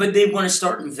 but they want to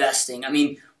start investing. I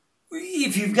mean,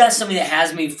 if you've got somebody that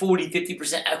has maybe 40,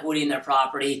 50% equity in their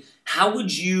property, how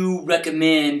would you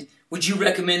recommend? Would you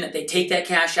recommend that they take that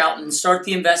cash out and start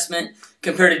the investment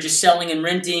compared to just selling and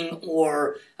renting?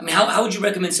 Or, I mean, how would you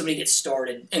recommend somebody get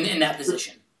started in that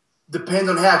position? Depends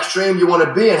on how extreme you want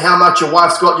to be and how much your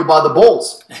wife's got you by the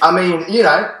balls. I mean, you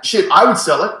know, shit, I would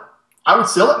sell it. I would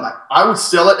sell it, mate. I would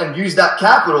sell it and use that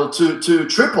capital to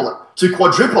triple it, to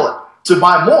quadruple it, to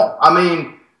buy more. I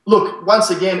mean, look, once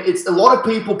again, it's a lot of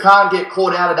people can't get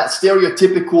caught out of that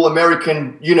stereotypical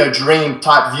American, you know, dream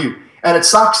type view. And it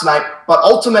sucks, mate. But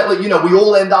ultimately, you know, we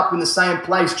all end up in the same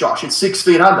place, Josh. It's 6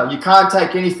 feet under. You can't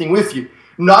take anything with you.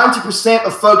 90%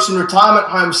 of folks in retirement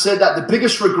homes said that the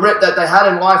biggest regret that they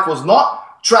had in life was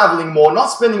not traveling more, not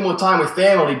spending more time with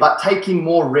family, but taking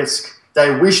more risk.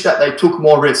 They wish that they took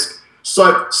more risk.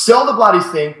 So sell the bloody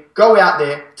thing, go out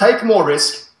there, take more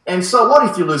risk, and so what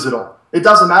if you lose it all? It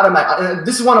doesn't matter, mate. And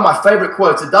this is one of my favorite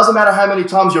quotes. It doesn't matter how many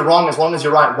times you're wrong as long as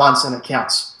you're right once and it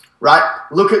counts, right?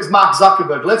 Look at Mark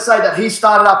Zuckerberg. Let's say that he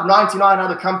started up 99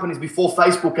 other companies before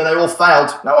Facebook and they all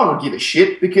failed. No one would give a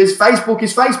shit because Facebook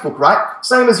is Facebook, right?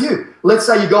 Same as you. Let's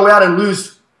say you go out and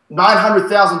lose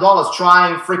 $900,000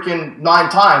 trying freaking 9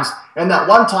 times, and that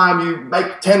one time you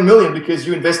make 10 million because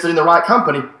you invested in the right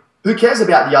company. Who cares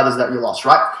about the others that you lost,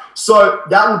 right? So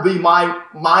that would be my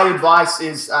advice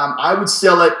is I would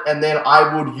sell it and then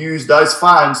I would use those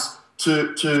funds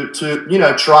to you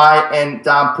know, try and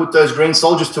put those green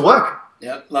soldiers to work.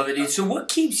 Yep, love it, dude. So what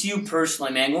keeps you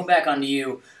personally, man, going back onto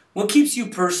you, what keeps you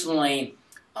personally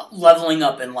leveling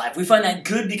up in life? We find that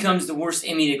good becomes the worst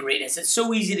enemy to greatness. It's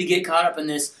so easy to get caught up in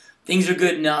this. Things are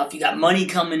good enough. You got money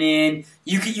coming in.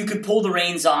 You could pull the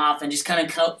reins off and just kind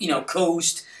of, you know,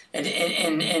 coast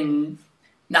and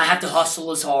not have to hustle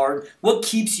as hard. What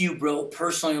keeps you, bro,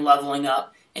 personally leveling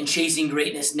up and chasing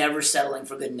greatness, never settling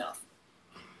for good enough?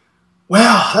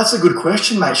 Wow, that's a good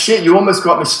question, mate. Shit, you almost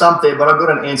got me stumped there, but I've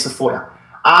got an answer for you.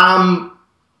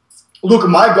 Look,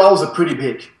 my goals are pretty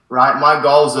big, right? My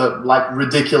goals are like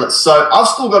ridiculous. So I've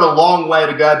still got a long way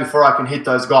to go before I can hit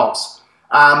those goals.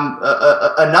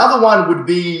 Another one would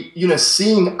be, you know,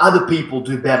 seeing other people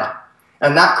do better.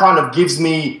 And that kind of gives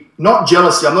me, not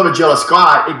jealousy, I'm not a jealous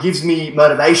guy, it gives me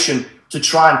motivation to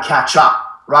try and catch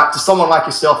up, right? To someone like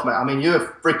yourself, mate. I mean, you're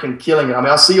freaking killing it. I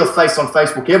mean, I see your face on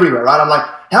Facebook everywhere, right? I'm like,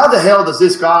 how the hell does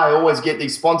this guy always get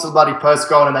these sponsored bloody posts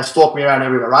going and they stalk me around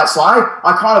everywhere, right? So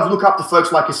I kind of look up to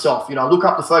folks like yourself, you know, look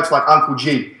up to folks like Uncle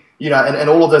G, you know, and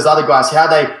all of those other guys, how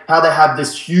they have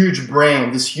this huge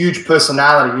brand, this huge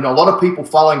personality, you know, a lot of people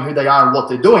following who they are and what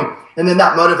they're doing. And then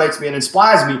that motivates me and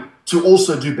inspires me to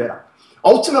also do better.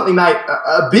 Ultimately, mate,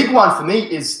 a big one for me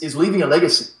is leaving a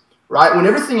legacy, right? When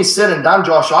everything is said and done,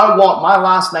 Josh, I want my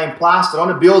last name plastered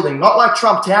on a building, not like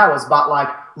Trump Towers, but like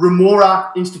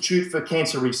Rumora Institute for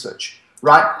Cancer Research,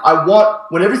 right? I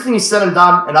want, when everything is said and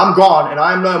done and I'm gone and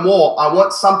I am no more, I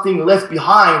want something left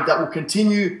behind that will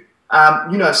continue,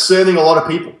 you know, serving a lot of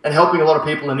people and helping a lot of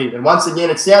people in need. And once again,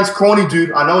 it sounds corny,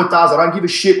 dude. I know it does. I don't give a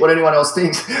shit what anyone else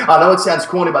thinks. I know it sounds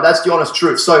corny, but that's the honest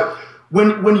truth. So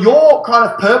when your kind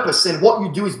of purpose and what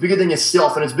you do is bigger than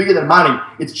yourself and it's bigger than money,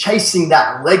 it's chasing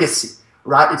that legacy,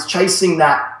 right? It's chasing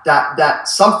that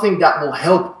something that will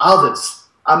help others.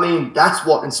 I mean, that's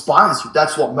what inspires you.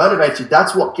 That's what motivates you.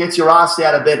 That's what gets your ass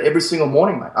out of bed every single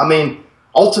morning, mate. I mean,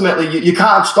 ultimately, you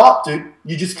can't stop, dude.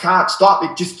 You just can't stop.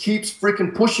 It just keeps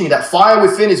freaking pushing. That fire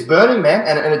within is burning, man,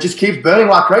 and it just keeps burning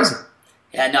like crazy.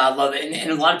 Yeah, no, I love it.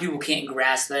 And a lot of people can't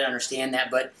grasp that, understand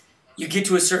that, but you get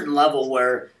to a certain level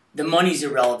where the money's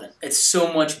irrelevant. It's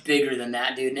so much bigger than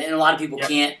that, dude. And a lot of people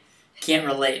can't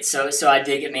relate. So I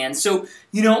dig it, man. So,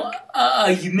 you know,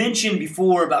 you mentioned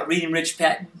before about reading Rich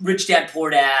Dad, Poor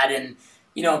Dad and,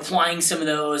 you know, applying some of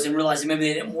those and realizing maybe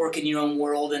they didn't work in your own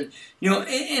world. And, you know,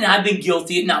 and I've been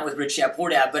guilty, not with Rich Dad, Poor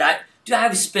Dad, but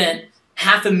I've spent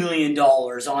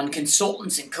 $500,000 on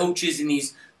consultants and coaches and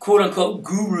these quote-unquote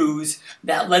gurus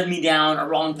that led me down a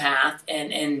wrong path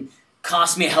and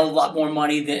cost me a hell of a lot more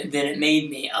money than it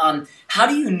made me. How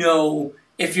do you know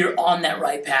if you're on that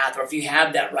right path or if you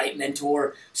have that right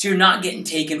mentor, so you're not getting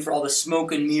taken for all the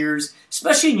smoke and mirrors,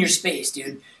 especially in your space,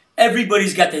 dude.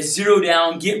 Everybody's got the zero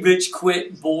down, get rich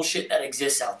quit bullshit that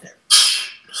exists out there.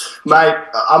 Mate,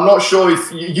 I'm not sure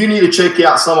if you need to check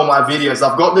out some of my videos.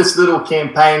 I've got this little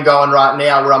campaign going right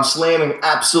now where I'm slamming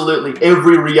absolutely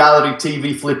every reality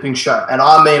TV flipping show. And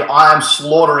I mean, I am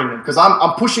slaughtering them because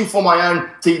I'm pushing for my own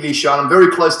TV show and I'm very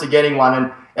close to getting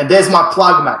one. And there's my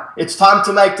plug, mate. It's time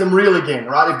to make them real again,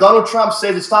 right? If Donald Trump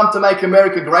says it's time to make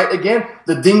America great again,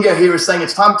 the dingo here is saying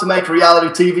it's time to make reality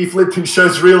TV flipping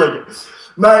shows real again.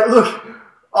 Mate, look,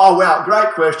 oh, wow,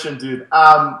 great question, dude.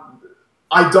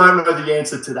 I don't know the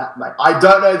answer to that, mate. I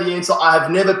don't know the answer. I have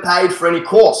never paid for any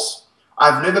course.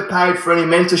 I've never paid for any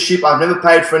mentorship. I've never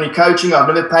paid for any coaching.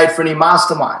 I've never paid for any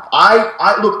mastermind.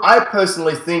 Look, I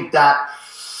personally think that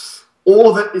all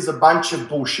of it is a bunch of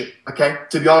bullshit, okay?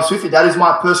 To be honest with you, that is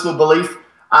my personal belief.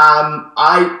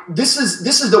 This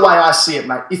is the way I see it,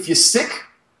 mate. If you're sick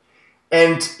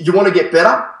and you want to get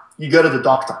better, you go to the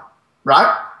doctor,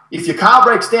 right? If your car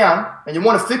breaks down and you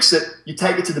want to fix it, you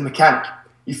take it to the mechanic.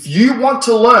 If you want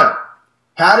to learn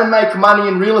how to make money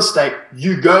in real estate,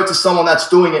 you go to someone that's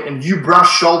doing it and you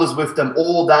brush shoulders with them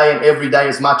all day and every day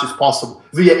as much as possible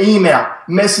via email,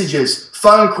 messages,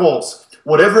 phone calls,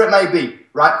 whatever it may be,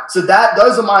 right? So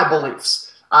those are my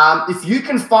beliefs. If you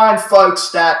can find folks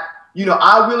that, you know,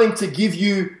 are willing to give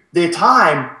you their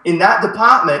time in that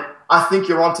department, I think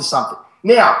you're onto something.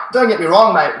 Now, don't get me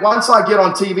wrong, mate. Once I get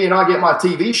on TV and I get my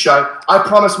TV show, I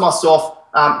promise myself,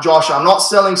 Josh, I'm not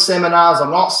selling seminars.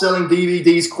 I'm not selling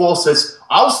DVDs, courses.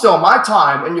 I'll sell my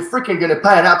time and you're freaking going to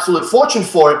pay an absolute fortune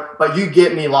for it, but you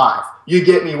get me live. You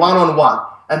get me one-on-one.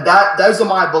 And those are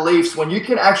my beliefs. When you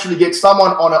can actually get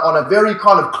someone on a very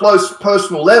kind of close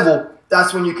personal level,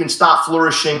 that's when you can start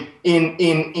flourishing in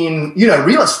you know,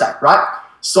 real estate, right?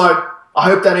 So I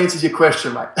hope that answers your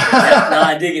question, mate. Yeah, no,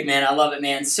 I dig it, man. I love it,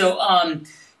 man. So,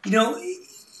 you know,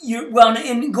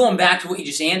 and going back to what you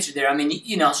just answered there, I mean,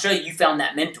 in Australia, you found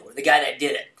that mentor, the guy that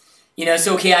did it. You know,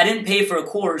 so, okay, I didn't pay for a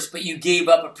course, but you gave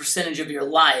up a percentage of your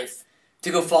life to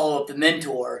go follow up the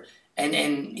mentor.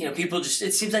 And you know, people just,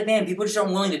 it seems like, man, people just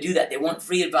aren't willing to do that. They want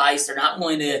free advice. They're not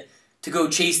willing to go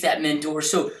chase that mentor.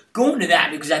 So go into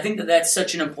that, because I think that that's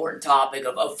such an important topic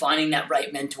of finding that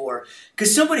right mentor.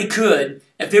 Because somebody could,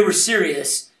 if they were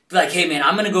serious, be like, hey, man,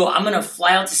 I'm going to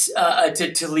fly out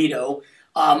to Toledo.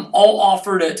 I'll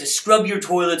offer to scrub your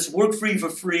toilets, work for you for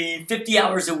free, 50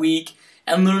 hours a week,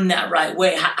 and learn that right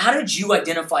way. How did you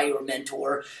identify your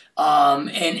mentor,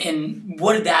 and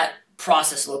what did that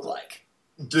process look like?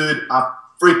 Dude, I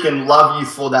freaking love you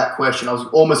for that question. I was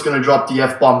almost going to drop the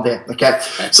F-bomb there, okay?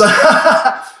 So,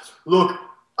 look,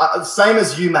 same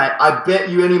as you, mate. I bet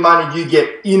you any money you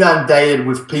get inundated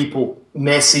with people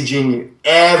messaging you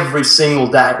every single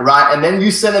day, right? And then you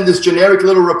send them this generic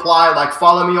little reply like,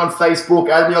 follow me on Facebook,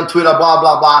 add me on Twitter, blah,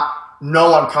 blah, blah.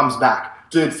 No one comes back.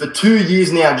 Dude, for 2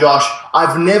 years now, Josh,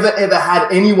 I've never, ever had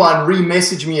anyone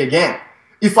re-message me again.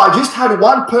 If I just had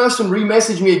one person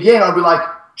re-message me again, I'd be like,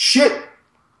 shit,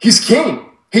 he's keen.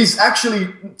 He's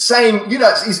actually saying, you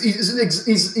know,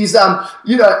 he's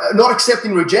you know, not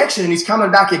accepting rejection, and he's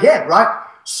coming back again, right?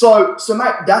 So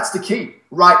mate, that's the key,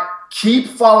 right? Keep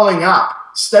following up.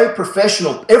 Stay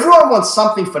professional. Everyone wants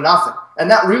something for nothing, and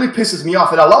that really pisses me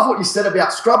off. And I love what you said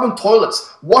about scrubbing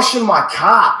toilets, washing my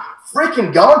car,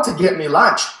 freaking going to get me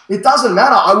lunch. It doesn't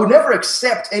matter. I would never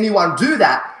accept anyone do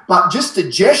that, but just the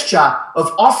gesture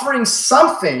of offering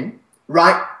something,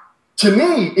 right, to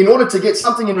me, in order to get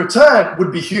something in return,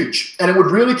 would be huge, and it would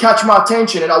really catch my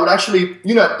attention, and I would actually,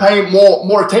 you know, pay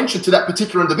more attention to that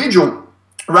particular individual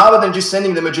rather than just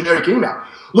sending them a generic email.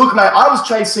 Look, mate, I was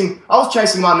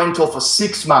chasing my mentor for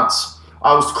 6 months.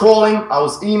 I was calling, I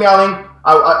was emailing,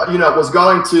 I you know, was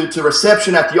going to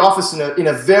reception at the office in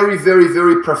a very, very,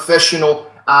 very professional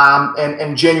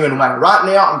and genuine way. Right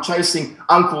now, I'm chasing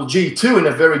Uncle G too in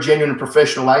a very genuine and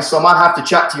professional way, so I might have to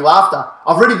chat to you after.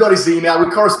 I've already got his email.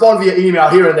 We correspond via email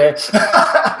here and there.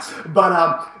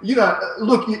 But, you know,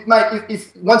 look, mate,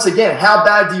 if once again, how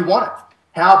bad do you want it?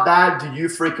 How bad do you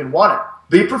freaking want it?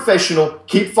 Be professional,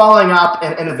 keep following up,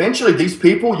 and eventually these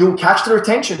people, you'll catch their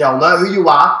attention. They'll know who you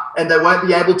are, and they won't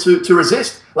be able to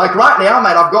resist. Like right now,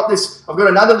 mate, I've got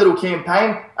another little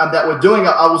campaign that we're doing.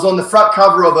 I was on the front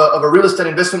cover of a real estate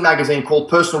investment magazine called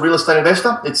Personal Real Estate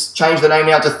Investor. It's changed the name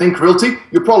now to Think Realty.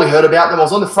 You've probably heard about them. I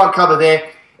was on the front cover there.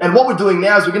 And what we're doing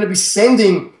now is we're going to be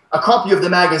sending a copy of the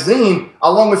magazine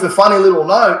along with a funny little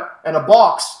note and a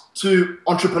box to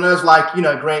entrepreneurs like, you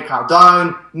know, Grant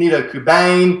Cardone, Nito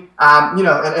Kubain, you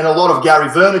know, and a lot of Gary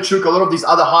Vaynerchuk, a lot of these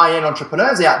other high-end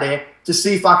entrepreneurs out there, to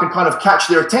see if I can kind of catch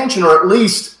their attention or at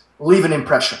least leave an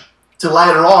impression. to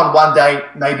later on one day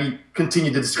maybe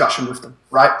continue the discussion with them,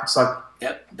 right? So.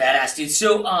 Yep, badass, dude.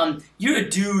 So you're a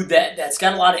dude that's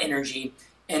got a lot of energy,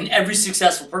 and every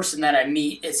successful person that I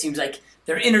meet, it seems like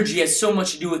their energy has so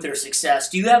much to do with their success.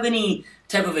 Do you have any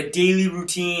type of a daily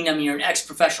routine? I mean, you're an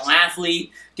ex-professional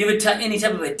athlete. Do you have any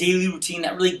type of a daily routine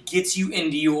that really gets you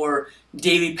into your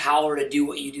daily power to do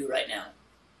what you do right now?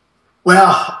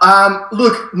 Well,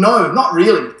 look, no, not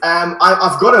really.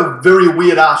 I've got a very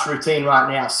weird-ass routine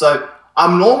right now. So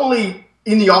I'm normally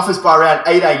in the office by around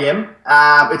 8 a.m.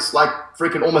 It's like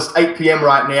freaking almost 8 p.m.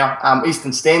 right now,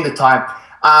 Eastern Standard Time.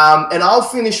 And I'll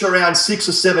finish around 6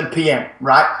 or 7 p.m.,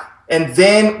 right? And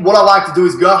then what I like to do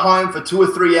is go home for 2 or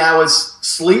 3 hours,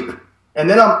 sleep, and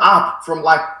then I'm up from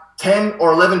like 10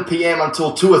 or 11 p.m.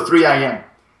 until 2 or 3 a.m.,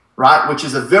 right? Which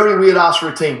is a very weird-ass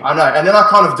routine, I know. And then I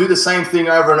kind of do the same thing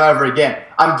over and over again.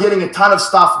 I'm getting a ton of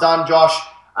stuff done, Josh.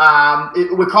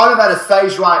 We're kind of at a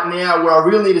phase right now where I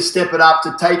really need to step it up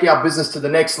to take our business to the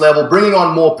next level, bringing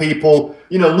on more people,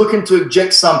 you know, looking to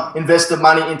inject some investor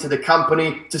money into the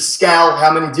company to scale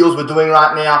how many deals we're doing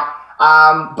right now.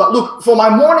 But look, for my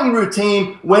morning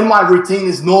routine, when my routine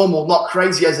is normal, not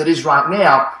crazy as it is right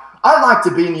now, I like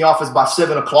to be in the office by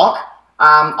 7 o'clock.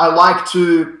 I like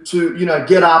to you know,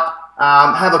 get up,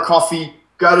 have a coffee,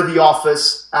 go to the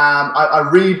office. I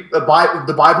read the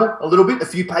Bible a little bit, a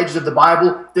few pages of the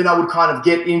Bible. Then I would kind of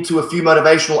get into a few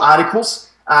motivational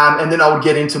articles, and then I would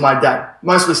get into my day.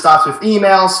 Mostly starts with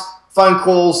emails, phone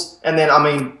calls, and then, I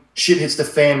mean, shit hits the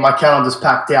fan. My calendar's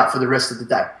packed out for the rest of the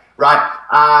day, right?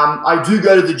 I do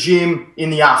go to the gym in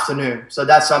the afternoon, so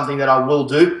that's something that I will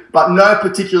do, but no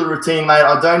particular routine, mate.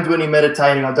 I don't do any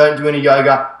meditating. I don't do any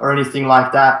yoga or anything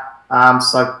like that.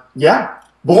 So, yeah.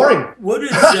 Boring. What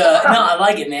is, no, I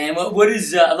like it, man. What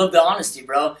is, I love the honesty,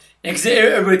 bro. Because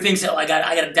everybody thinks that, like,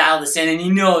 I got to dial this in, and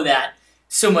you know that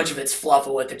so much of it's fluff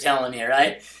of what they're telling you,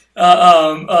 right?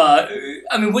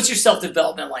 I mean, what's your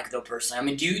self-development like, though, personally? I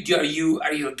mean, are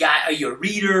you a guy, are you a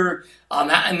reader?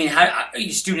 I mean, are you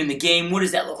a student in the game? What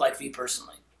does that look like for you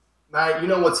personally? Mate, you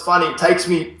know what's funny? It takes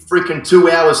me freaking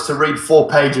 2 hours to read 4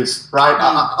 pages, right?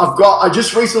 I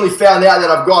just recently found out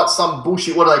that I've got some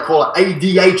bullshit, what do they call it?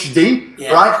 ADHD,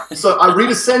 yeah. Right? So I read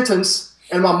a sentence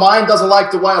and my mind doesn't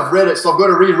like the way I've read it, so I've got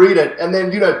to reread it. And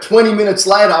then, you know, 20 minutes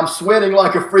later, I'm sweating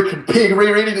like a freaking pig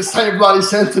rereading the same bloody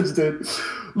sentence, dude.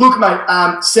 Look,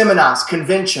 mate, seminars,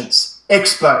 conventions,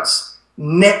 expos,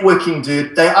 networking,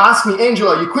 dude. They ask me,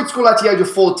 Engelo, you quit school at the age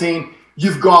of 14.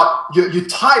 You've got, you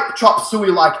type chop suey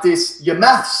like this, your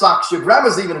math sucks, your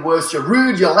grammar's even worse, you're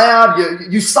rude, you're loud,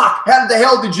 you suck. How the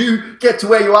hell did you get to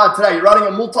where you are today? You're running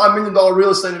a multi-million-dollar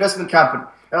real estate investment company.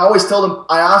 And I always tell them,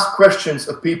 I ask questions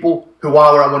of people who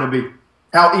are where I want to be.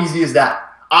 How easy is that?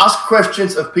 Ask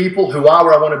questions of people who are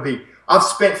where I want to be. I've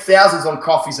spent thousands on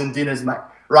coffees and dinners, mate,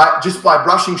 right? Just by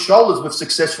brushing shoulders with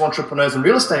successful entrepreneurs and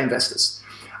real estate investors.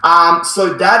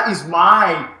 So that is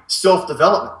my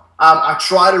self-development. I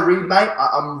try to read, mate.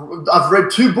 I've read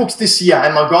 2 books this year,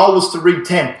 and my goal was to read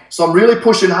 10. So I'm really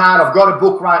pushing hard. I've got a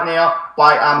book right now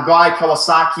by Guy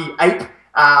Kawasaki, Ape,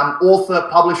 author,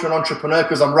 publisher, and entrepreneur,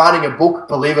 because I'm writing a book,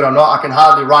 believe it or not. I can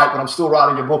hardly write, but I'm still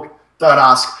writing a book. Don't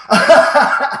ask.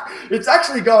 It's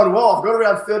actually going well. I've got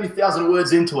around 30,000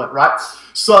 words into it, right?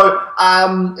 So,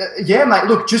 yeah, mate,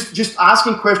 look, just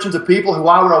asking questions of people who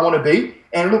are where I want to be.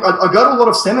 And look, I go to a lot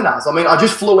of seminars. I mean, I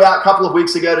just flew out a couple of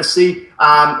weeks ago to see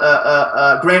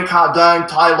Grant Cardone,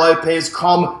 Tai Lopez,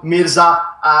 Com Mirza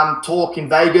talk in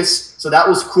Vegas. So that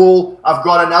was cool. I've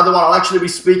got another one. I'll actually be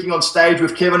speaking on stage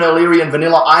with Kevin O'Leary and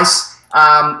Vanilla Ice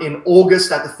in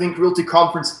August at the Think Realty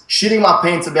Conference. Shitting my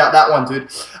pants about that one, dude.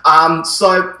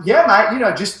 So, yeah, mate, you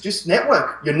know, just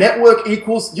network. Your network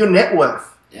equals your net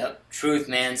worth. Yep, truth,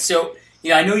 man. So, you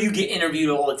know, I know you get interviewed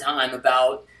all the time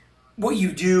about what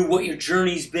you do, what your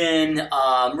journey's been,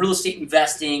 real estate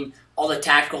investing, all the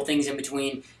tactical things in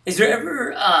between. Is there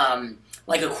ever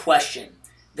like a question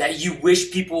that you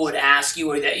wish people would ask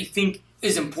you, or that you think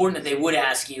is important that they would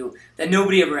ask you that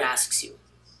nobody ever asks you?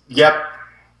 Yep,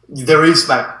 there is,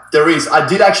 mate. There is. I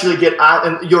did actually get,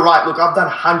 and you're right. Look, I've done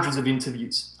hundreds of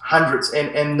interviews, hundreds,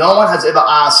 and no one has ever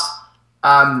asked,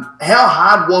 how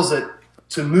hard was it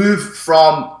to move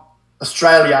from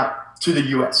Australia to the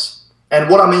US? And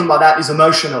what I mean by that is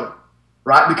emotional,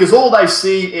 right? Because all they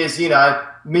see is, you know,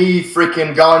 me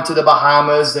freaking going to the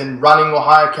Bahamas and running a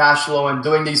higher cash flow and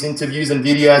doing these interviews and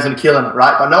videos and killing it,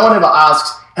 right? But no one ever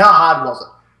asks, how hard was it?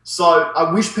 So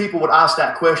I wish people would ask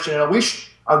that question, and I wish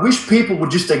people would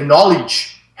just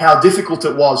acknowledge how difficult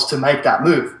it was to make that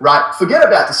move, right? Forget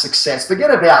about the success,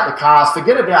 forget about the cars,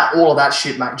 forget about all of that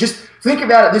shit, mate. Just think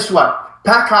about it this way.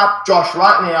 Pack up, Josh,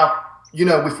 right now, you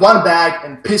know, with one bag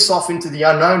and piss off into the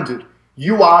unknown, dude.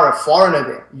 you are a foreigner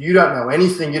there. You don't know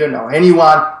anything. You don't know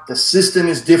anyone. The system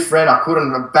is different. I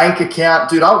couldn't have a bank account.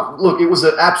 Dude, look, it was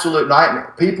an absolute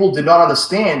nightmare. People did not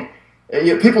understand.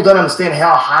 People don't understand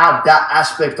how hard that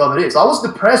aspect of it is. I was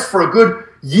depressed for a good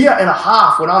year and a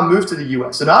half when I moved to the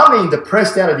US. And I mean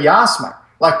depressed out of the ass, mate.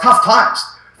 Like tough times.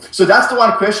 So that's the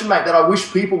one question, mate, that I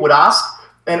wish people would ask.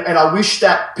 And I wish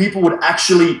that people would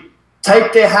actually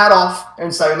take their hat off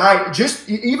and say, mate, just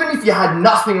even if you had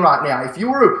nothing right now, if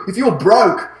you were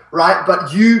broke, right,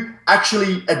 but you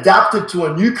actually adapted to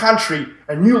a new country,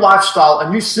 a new lifestyle, a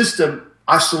new system,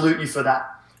 I salute you for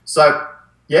that. So,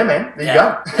 yeah, man, there you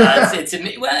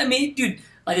go. Well, I mean, dude,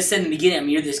 like I said in the beginning, I mean,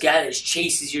 you're this guy that just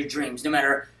chases your dreams, no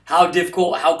matter how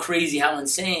difficult, how crazy, how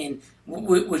insane,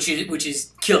 which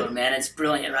is killer, man. It's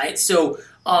brilliant, right? So,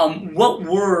 what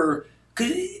were... 'cause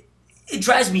it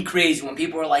drives me crazy when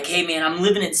people are like, hey, man, I'm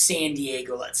living in San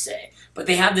Diego, let's say, but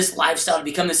they have this lifestyle to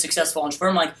become this successful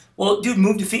entrepreneur. I'm like, well, dude,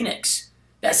 move to Phoenix.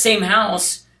 That same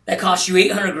house that cost you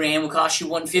 $800,000 will cost you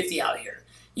 $150,000 out here.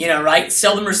 You know, right?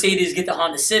 Sell the Mercedes, get the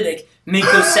Honda Civic, make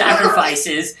those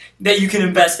sacrifices that you can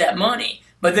invest that money.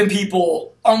 But then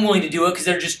people aren't willing to do it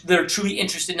because they're truly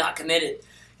interested, not committed.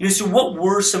 You know, so what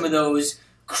were some of those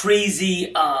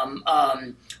crazy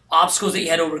obstacles that you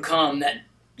had to overcome that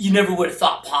you never would have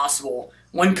thought possible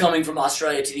when coming from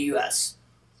Australia to the US?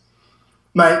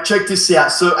 Mate, check this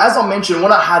out. So as I mentioned,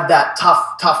 when I had that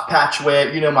tough patch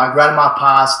where, you know, my grandma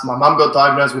passed, my mum got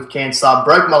diagnosed with cancer,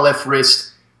 broke my left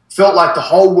wrist, felt like the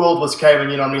whole world was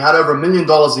caving in on me, had over $1 million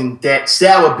in debt,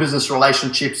 sour business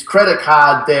relationships, credit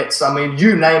card debts, I mean,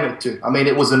 you name it, dude. I mean,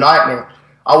 it was a nightmare.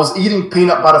 I was eating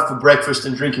peanut butter for breakfast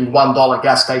and drinking $1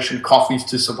 gas station coffees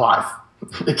to survive.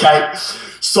 Okay,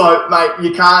 so mate,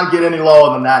 you can't get any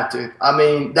lower than that, dude. I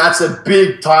mean, that's a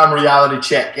big time reality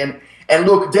check. And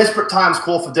look, desperate times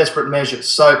call for desperate measures.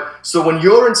 So when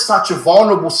you're in such a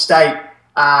vulnerable state,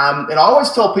 and I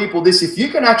always tell people this: if you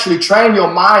can actually train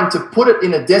your mind to put it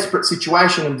in a desperate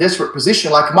situation and desperate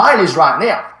position, like mine is right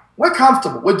now, we're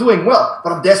comfortable, we're doing well,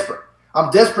 but I'm desperate. I'm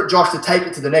desperate, Josh, to take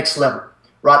it to the next level.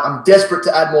 Right, I'm desperate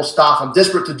to add more staff. I'm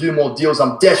desperate to do more deals.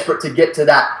 I'm desperate to get to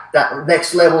that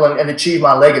next level and achieve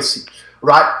my legacy.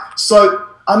 Right. So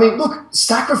I mean, look,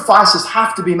 sacrifices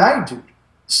have to be made, dude.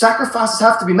 Sacrifices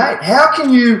have to be made. How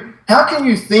can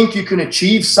you think you can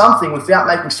achieve something without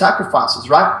making sacrifices?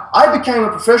 Right. I became a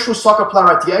professional soccer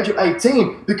player at the age of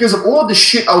 18 because of all the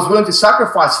shit I was willing to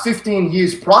sacrifice 15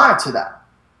 years prior to that.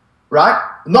 Right.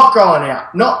 Not going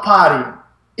out, not partying,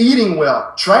 eating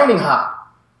well, training hard.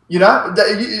 You know,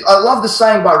 I love the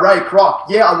saying by Ray Kroc.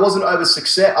 Yeah, I wasn't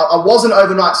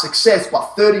overnight success,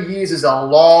 but 30 years is a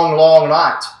long, long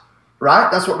night, right?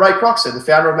 That's what Ray Kroc said, the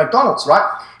founder of McDonald's, right?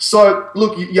 So,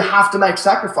 look, you have to make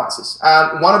sacrifices.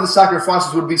 One of the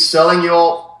sacrifices would be selling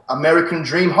your American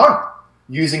dream home,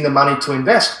 using the money to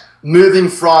invest, moving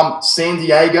from San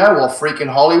Diego or freaking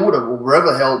Hollywood or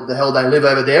wherever the hell they live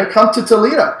over there, come to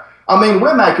Toledo. I mean,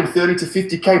 we're making 30 to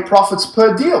 50K profits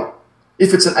per deal.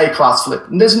 If it's an A-class flip.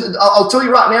 And I'll tell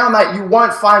you right now, mate, you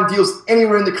won't find deals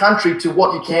anywhere in the country to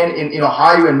what you can in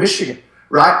Ohio and Michigan,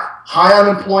 right? High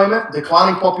unemployment,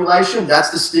 declining population, that's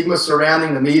the stigma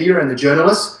surrounding the media and the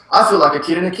journalists. I feel like a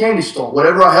kid in a candy store,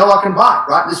 whatever the hell I can buy,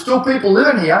 right? There's still people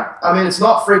living here. I mean, it's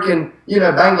not freaking, you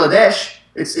know, Bangladesh.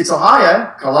 It's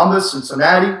Ohio, Columbus,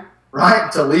 Cincinnati,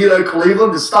 right? Toledo,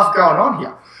 Cleveland, there's stuff going on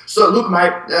here. So look,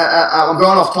 mate, I'm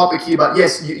going off topic here, but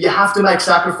yes, you have to make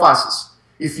sacrifices.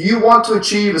 If you want to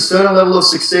achieve a certain level of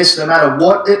success, no matter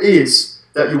what it is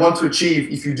that you want to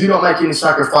achieve, if you do not make any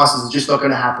sacrifices, it's just not going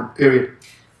to happen, period.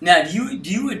 Now, do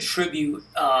you attribute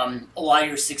a lot of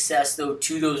your success, though,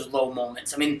 to those low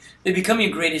moments? I mean, they become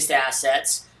your greatest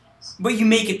assets, but you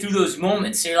make it through those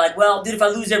moments. So you're like, well, dude, if I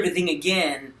lose everything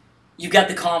again, you've got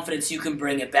the confidence you can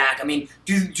bring it back. I mean,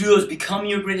 do those become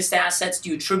your greatest assets?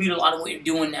 Do you attribute a lot of what you're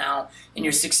doing now and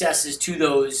your successes to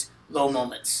those low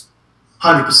moments?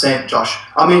 100%, Josh.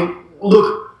 I mean,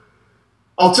 look,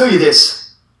 I'll tell you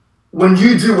this. When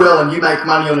you do well and you make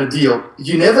money on a deal,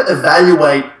 you never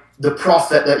evaluate the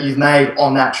profit that you've made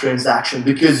on that transaction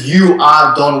because you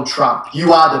are Donald Trump.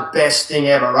 You are the best thing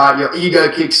ever, right? Your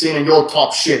ego kicks in and you're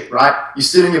top shit, right? You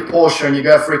sit in your Porsche and you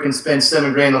go freaking spend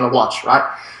 $7,000 on a watch,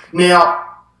 right?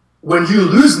 Now, when you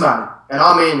lose money, and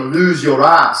I mean lose your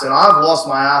ass, and I've lost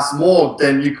my ass more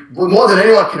than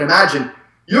anyone can imagine,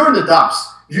 you're in the dumps.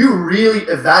 You really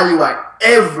evaluate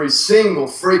every single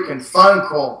freaking phone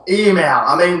call, email.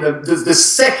 I mean, the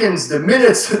seconds, the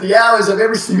minutes, the hours of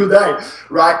every single day,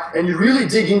 right? And you really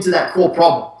dig into that core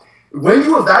problem. When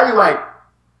you evaluate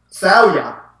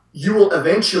failure, you will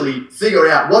eventually figure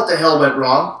out what the hell went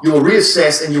wrong. You will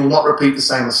reassess and you will not repeat the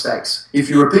same mistakes. If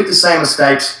you repeat the same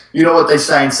mistakes, you know what they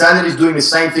say, insanity is doing the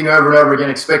same thing over and over again,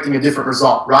 expecting a different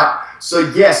result, right?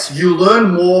 So yes, you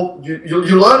learn more,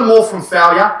 you learn more from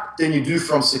failure than you do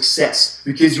from success,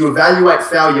 because you evaluate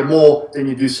failure more than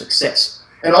you do success.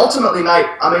 And ultimately, mate,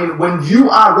 I mean, when you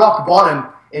are rock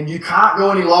bottom and you can't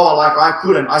go any lower like I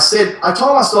couldn't, I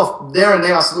told myself there and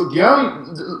then, I said, look,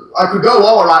 I could go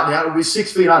lower right now, it would be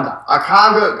 6 feet under. I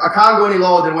can't go any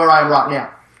lower than where I am right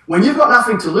now. When you've got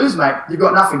nothing to lose, mate, you've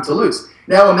got nothing to lose.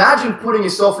 Now imagine putting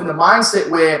yourself in the mindset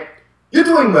where you're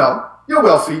doing well, you're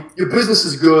wealthy, your business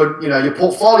is good, you know, your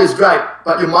portfolio is great,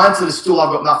 but your mindset is still,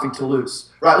 I've got nothing to lose,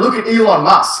 right? Look at Elon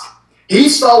Musk. He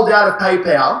sold out of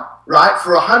PayPal, right,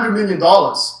 for $100 million,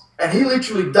 and he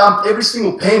literally dumped every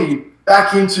single penny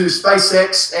back into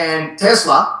SpaceX and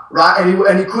Tesla, right?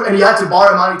 And he had to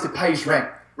borrow money to pay his rent,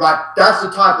 right? That's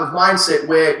the type of mindset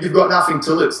where you've got nothing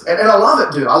to lose. And I love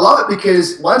it, dude. I love it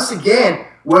because, once again,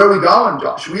 where are we going,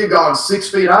 Josh? We are going 6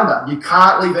 feet under. You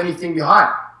can't leave anything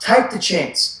behind. Take the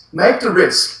chance. Make the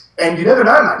risk. And you never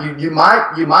know, mate. You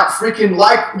might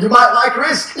like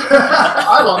risk.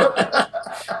 I love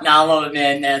it. No, I love it,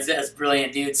 man. That's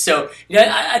brilliant, dude. So, you know,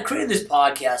 I created this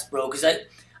podcast, bro, because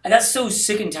I got so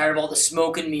sick and tired of all the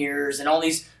smoke and mirrors and all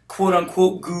these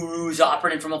quote-unquote gurus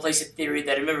operating from a place of theory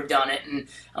that have never done it. And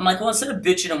I'm like, well, instead of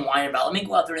bitching and whining about it, let me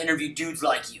go out there and interview dudes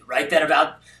like you, right, that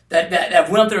have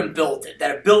went out there and built it,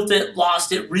 that have built it,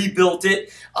 lost it, rebuilt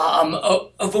it,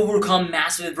 have overcome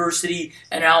massive adversity,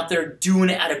 and are out there doing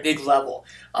it at a big level.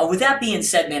 With that being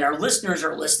said, man, our listeners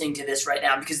are listening to this right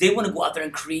now because they want to go out there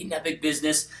and create an epic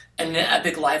business and an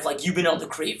epic life like you've been able to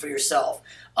create for yourself.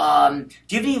 Do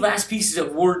you have any last pieces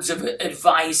of words of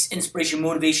advice, inspiration,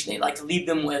 motivation they'd like to leave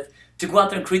them with to go out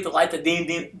there and create the life that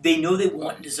they know they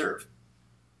want and deserve?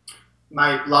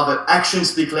 Mate, love it.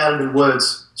 Actions speak louder than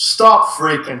words. Stop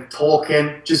freaking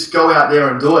talking. Just go out there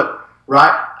and do it,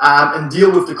 right? And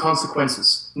deal with the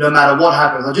consequences, no matter what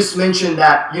happens. I just mentioned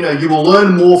that, you know, you will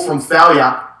learn more from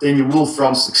failure than you will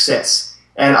from success.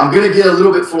 And I'm going to get a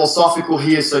little bit philosophical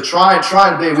here, so try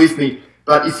and bear with me.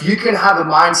 But if you can have a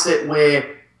mindset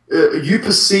where you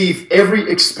perceive every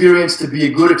experience to be a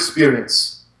good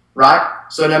experience, right?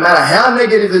 So no matter how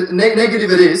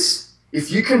negative it is,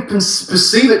 if you can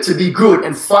perceive it to be good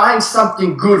and find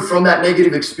something good from that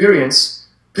negative experience,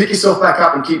 pick yourself back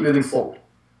up and keep moving forward,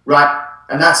 right?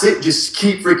 And that's it. Just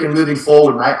keep freaking moving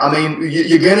forward, mate. I mean,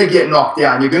 you're going to get knocked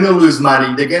down. You're going to lose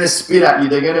money. They're going to spit at you.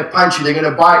 They're going to punch you. They're going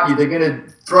to bite you. They're going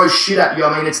to throw shit at you.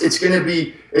 I mean, it's going to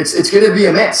be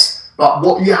a mess. But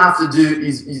what you have to do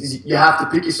is you have to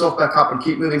pick yourself back up and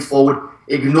keep moving forward.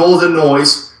 Ignore the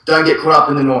noise. Don't get caught up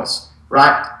in the noise,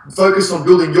 right? Focus on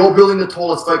building the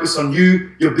tallest. Focus on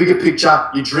you, your bigger picture,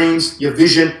 your dreams, your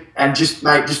vision, and just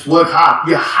work hard.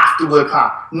 You have to work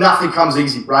hard. Nothing comes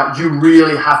easy, right? You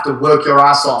really have to work your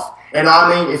ass off. And I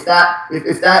mean, if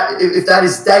that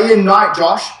is day and night,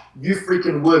 Josh, you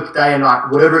freaking work day and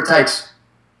night, whatever it takes.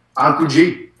 Uncle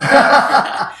G.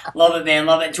 Love it, man.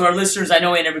 Love it. To our listeners, I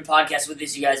know in every podcast with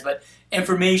this, you guys, but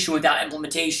information without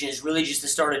implementation is really just the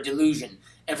start of delusion.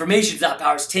 Information without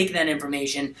power is taking that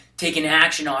information, taking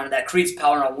action on it. That creates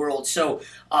power in our world. So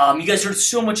you guys heard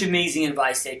so much amazing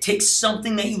advice today. Take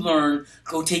something that you learn,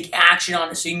 go take action on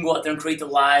it so you can go out there and create the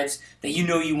lives that you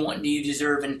know you want and you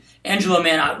deserve. And Engelo,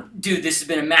 man, dude, this has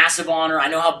been a massive honor. I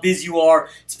know how busy you are.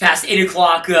 It's past 8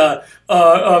 o'clock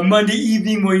Monday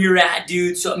evening where you're at,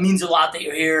 dude. So it means a lot that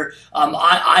you're here.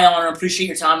 I honor and appreciate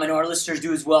your time. I know our listeners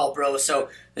do as well, bro. So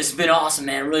this has been awesome,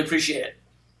 man. Really appreciate it.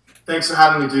 Thanks for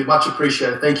having me, dude. Much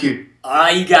appreciated. Thank you. All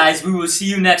right, you guys. We will see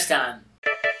you next time.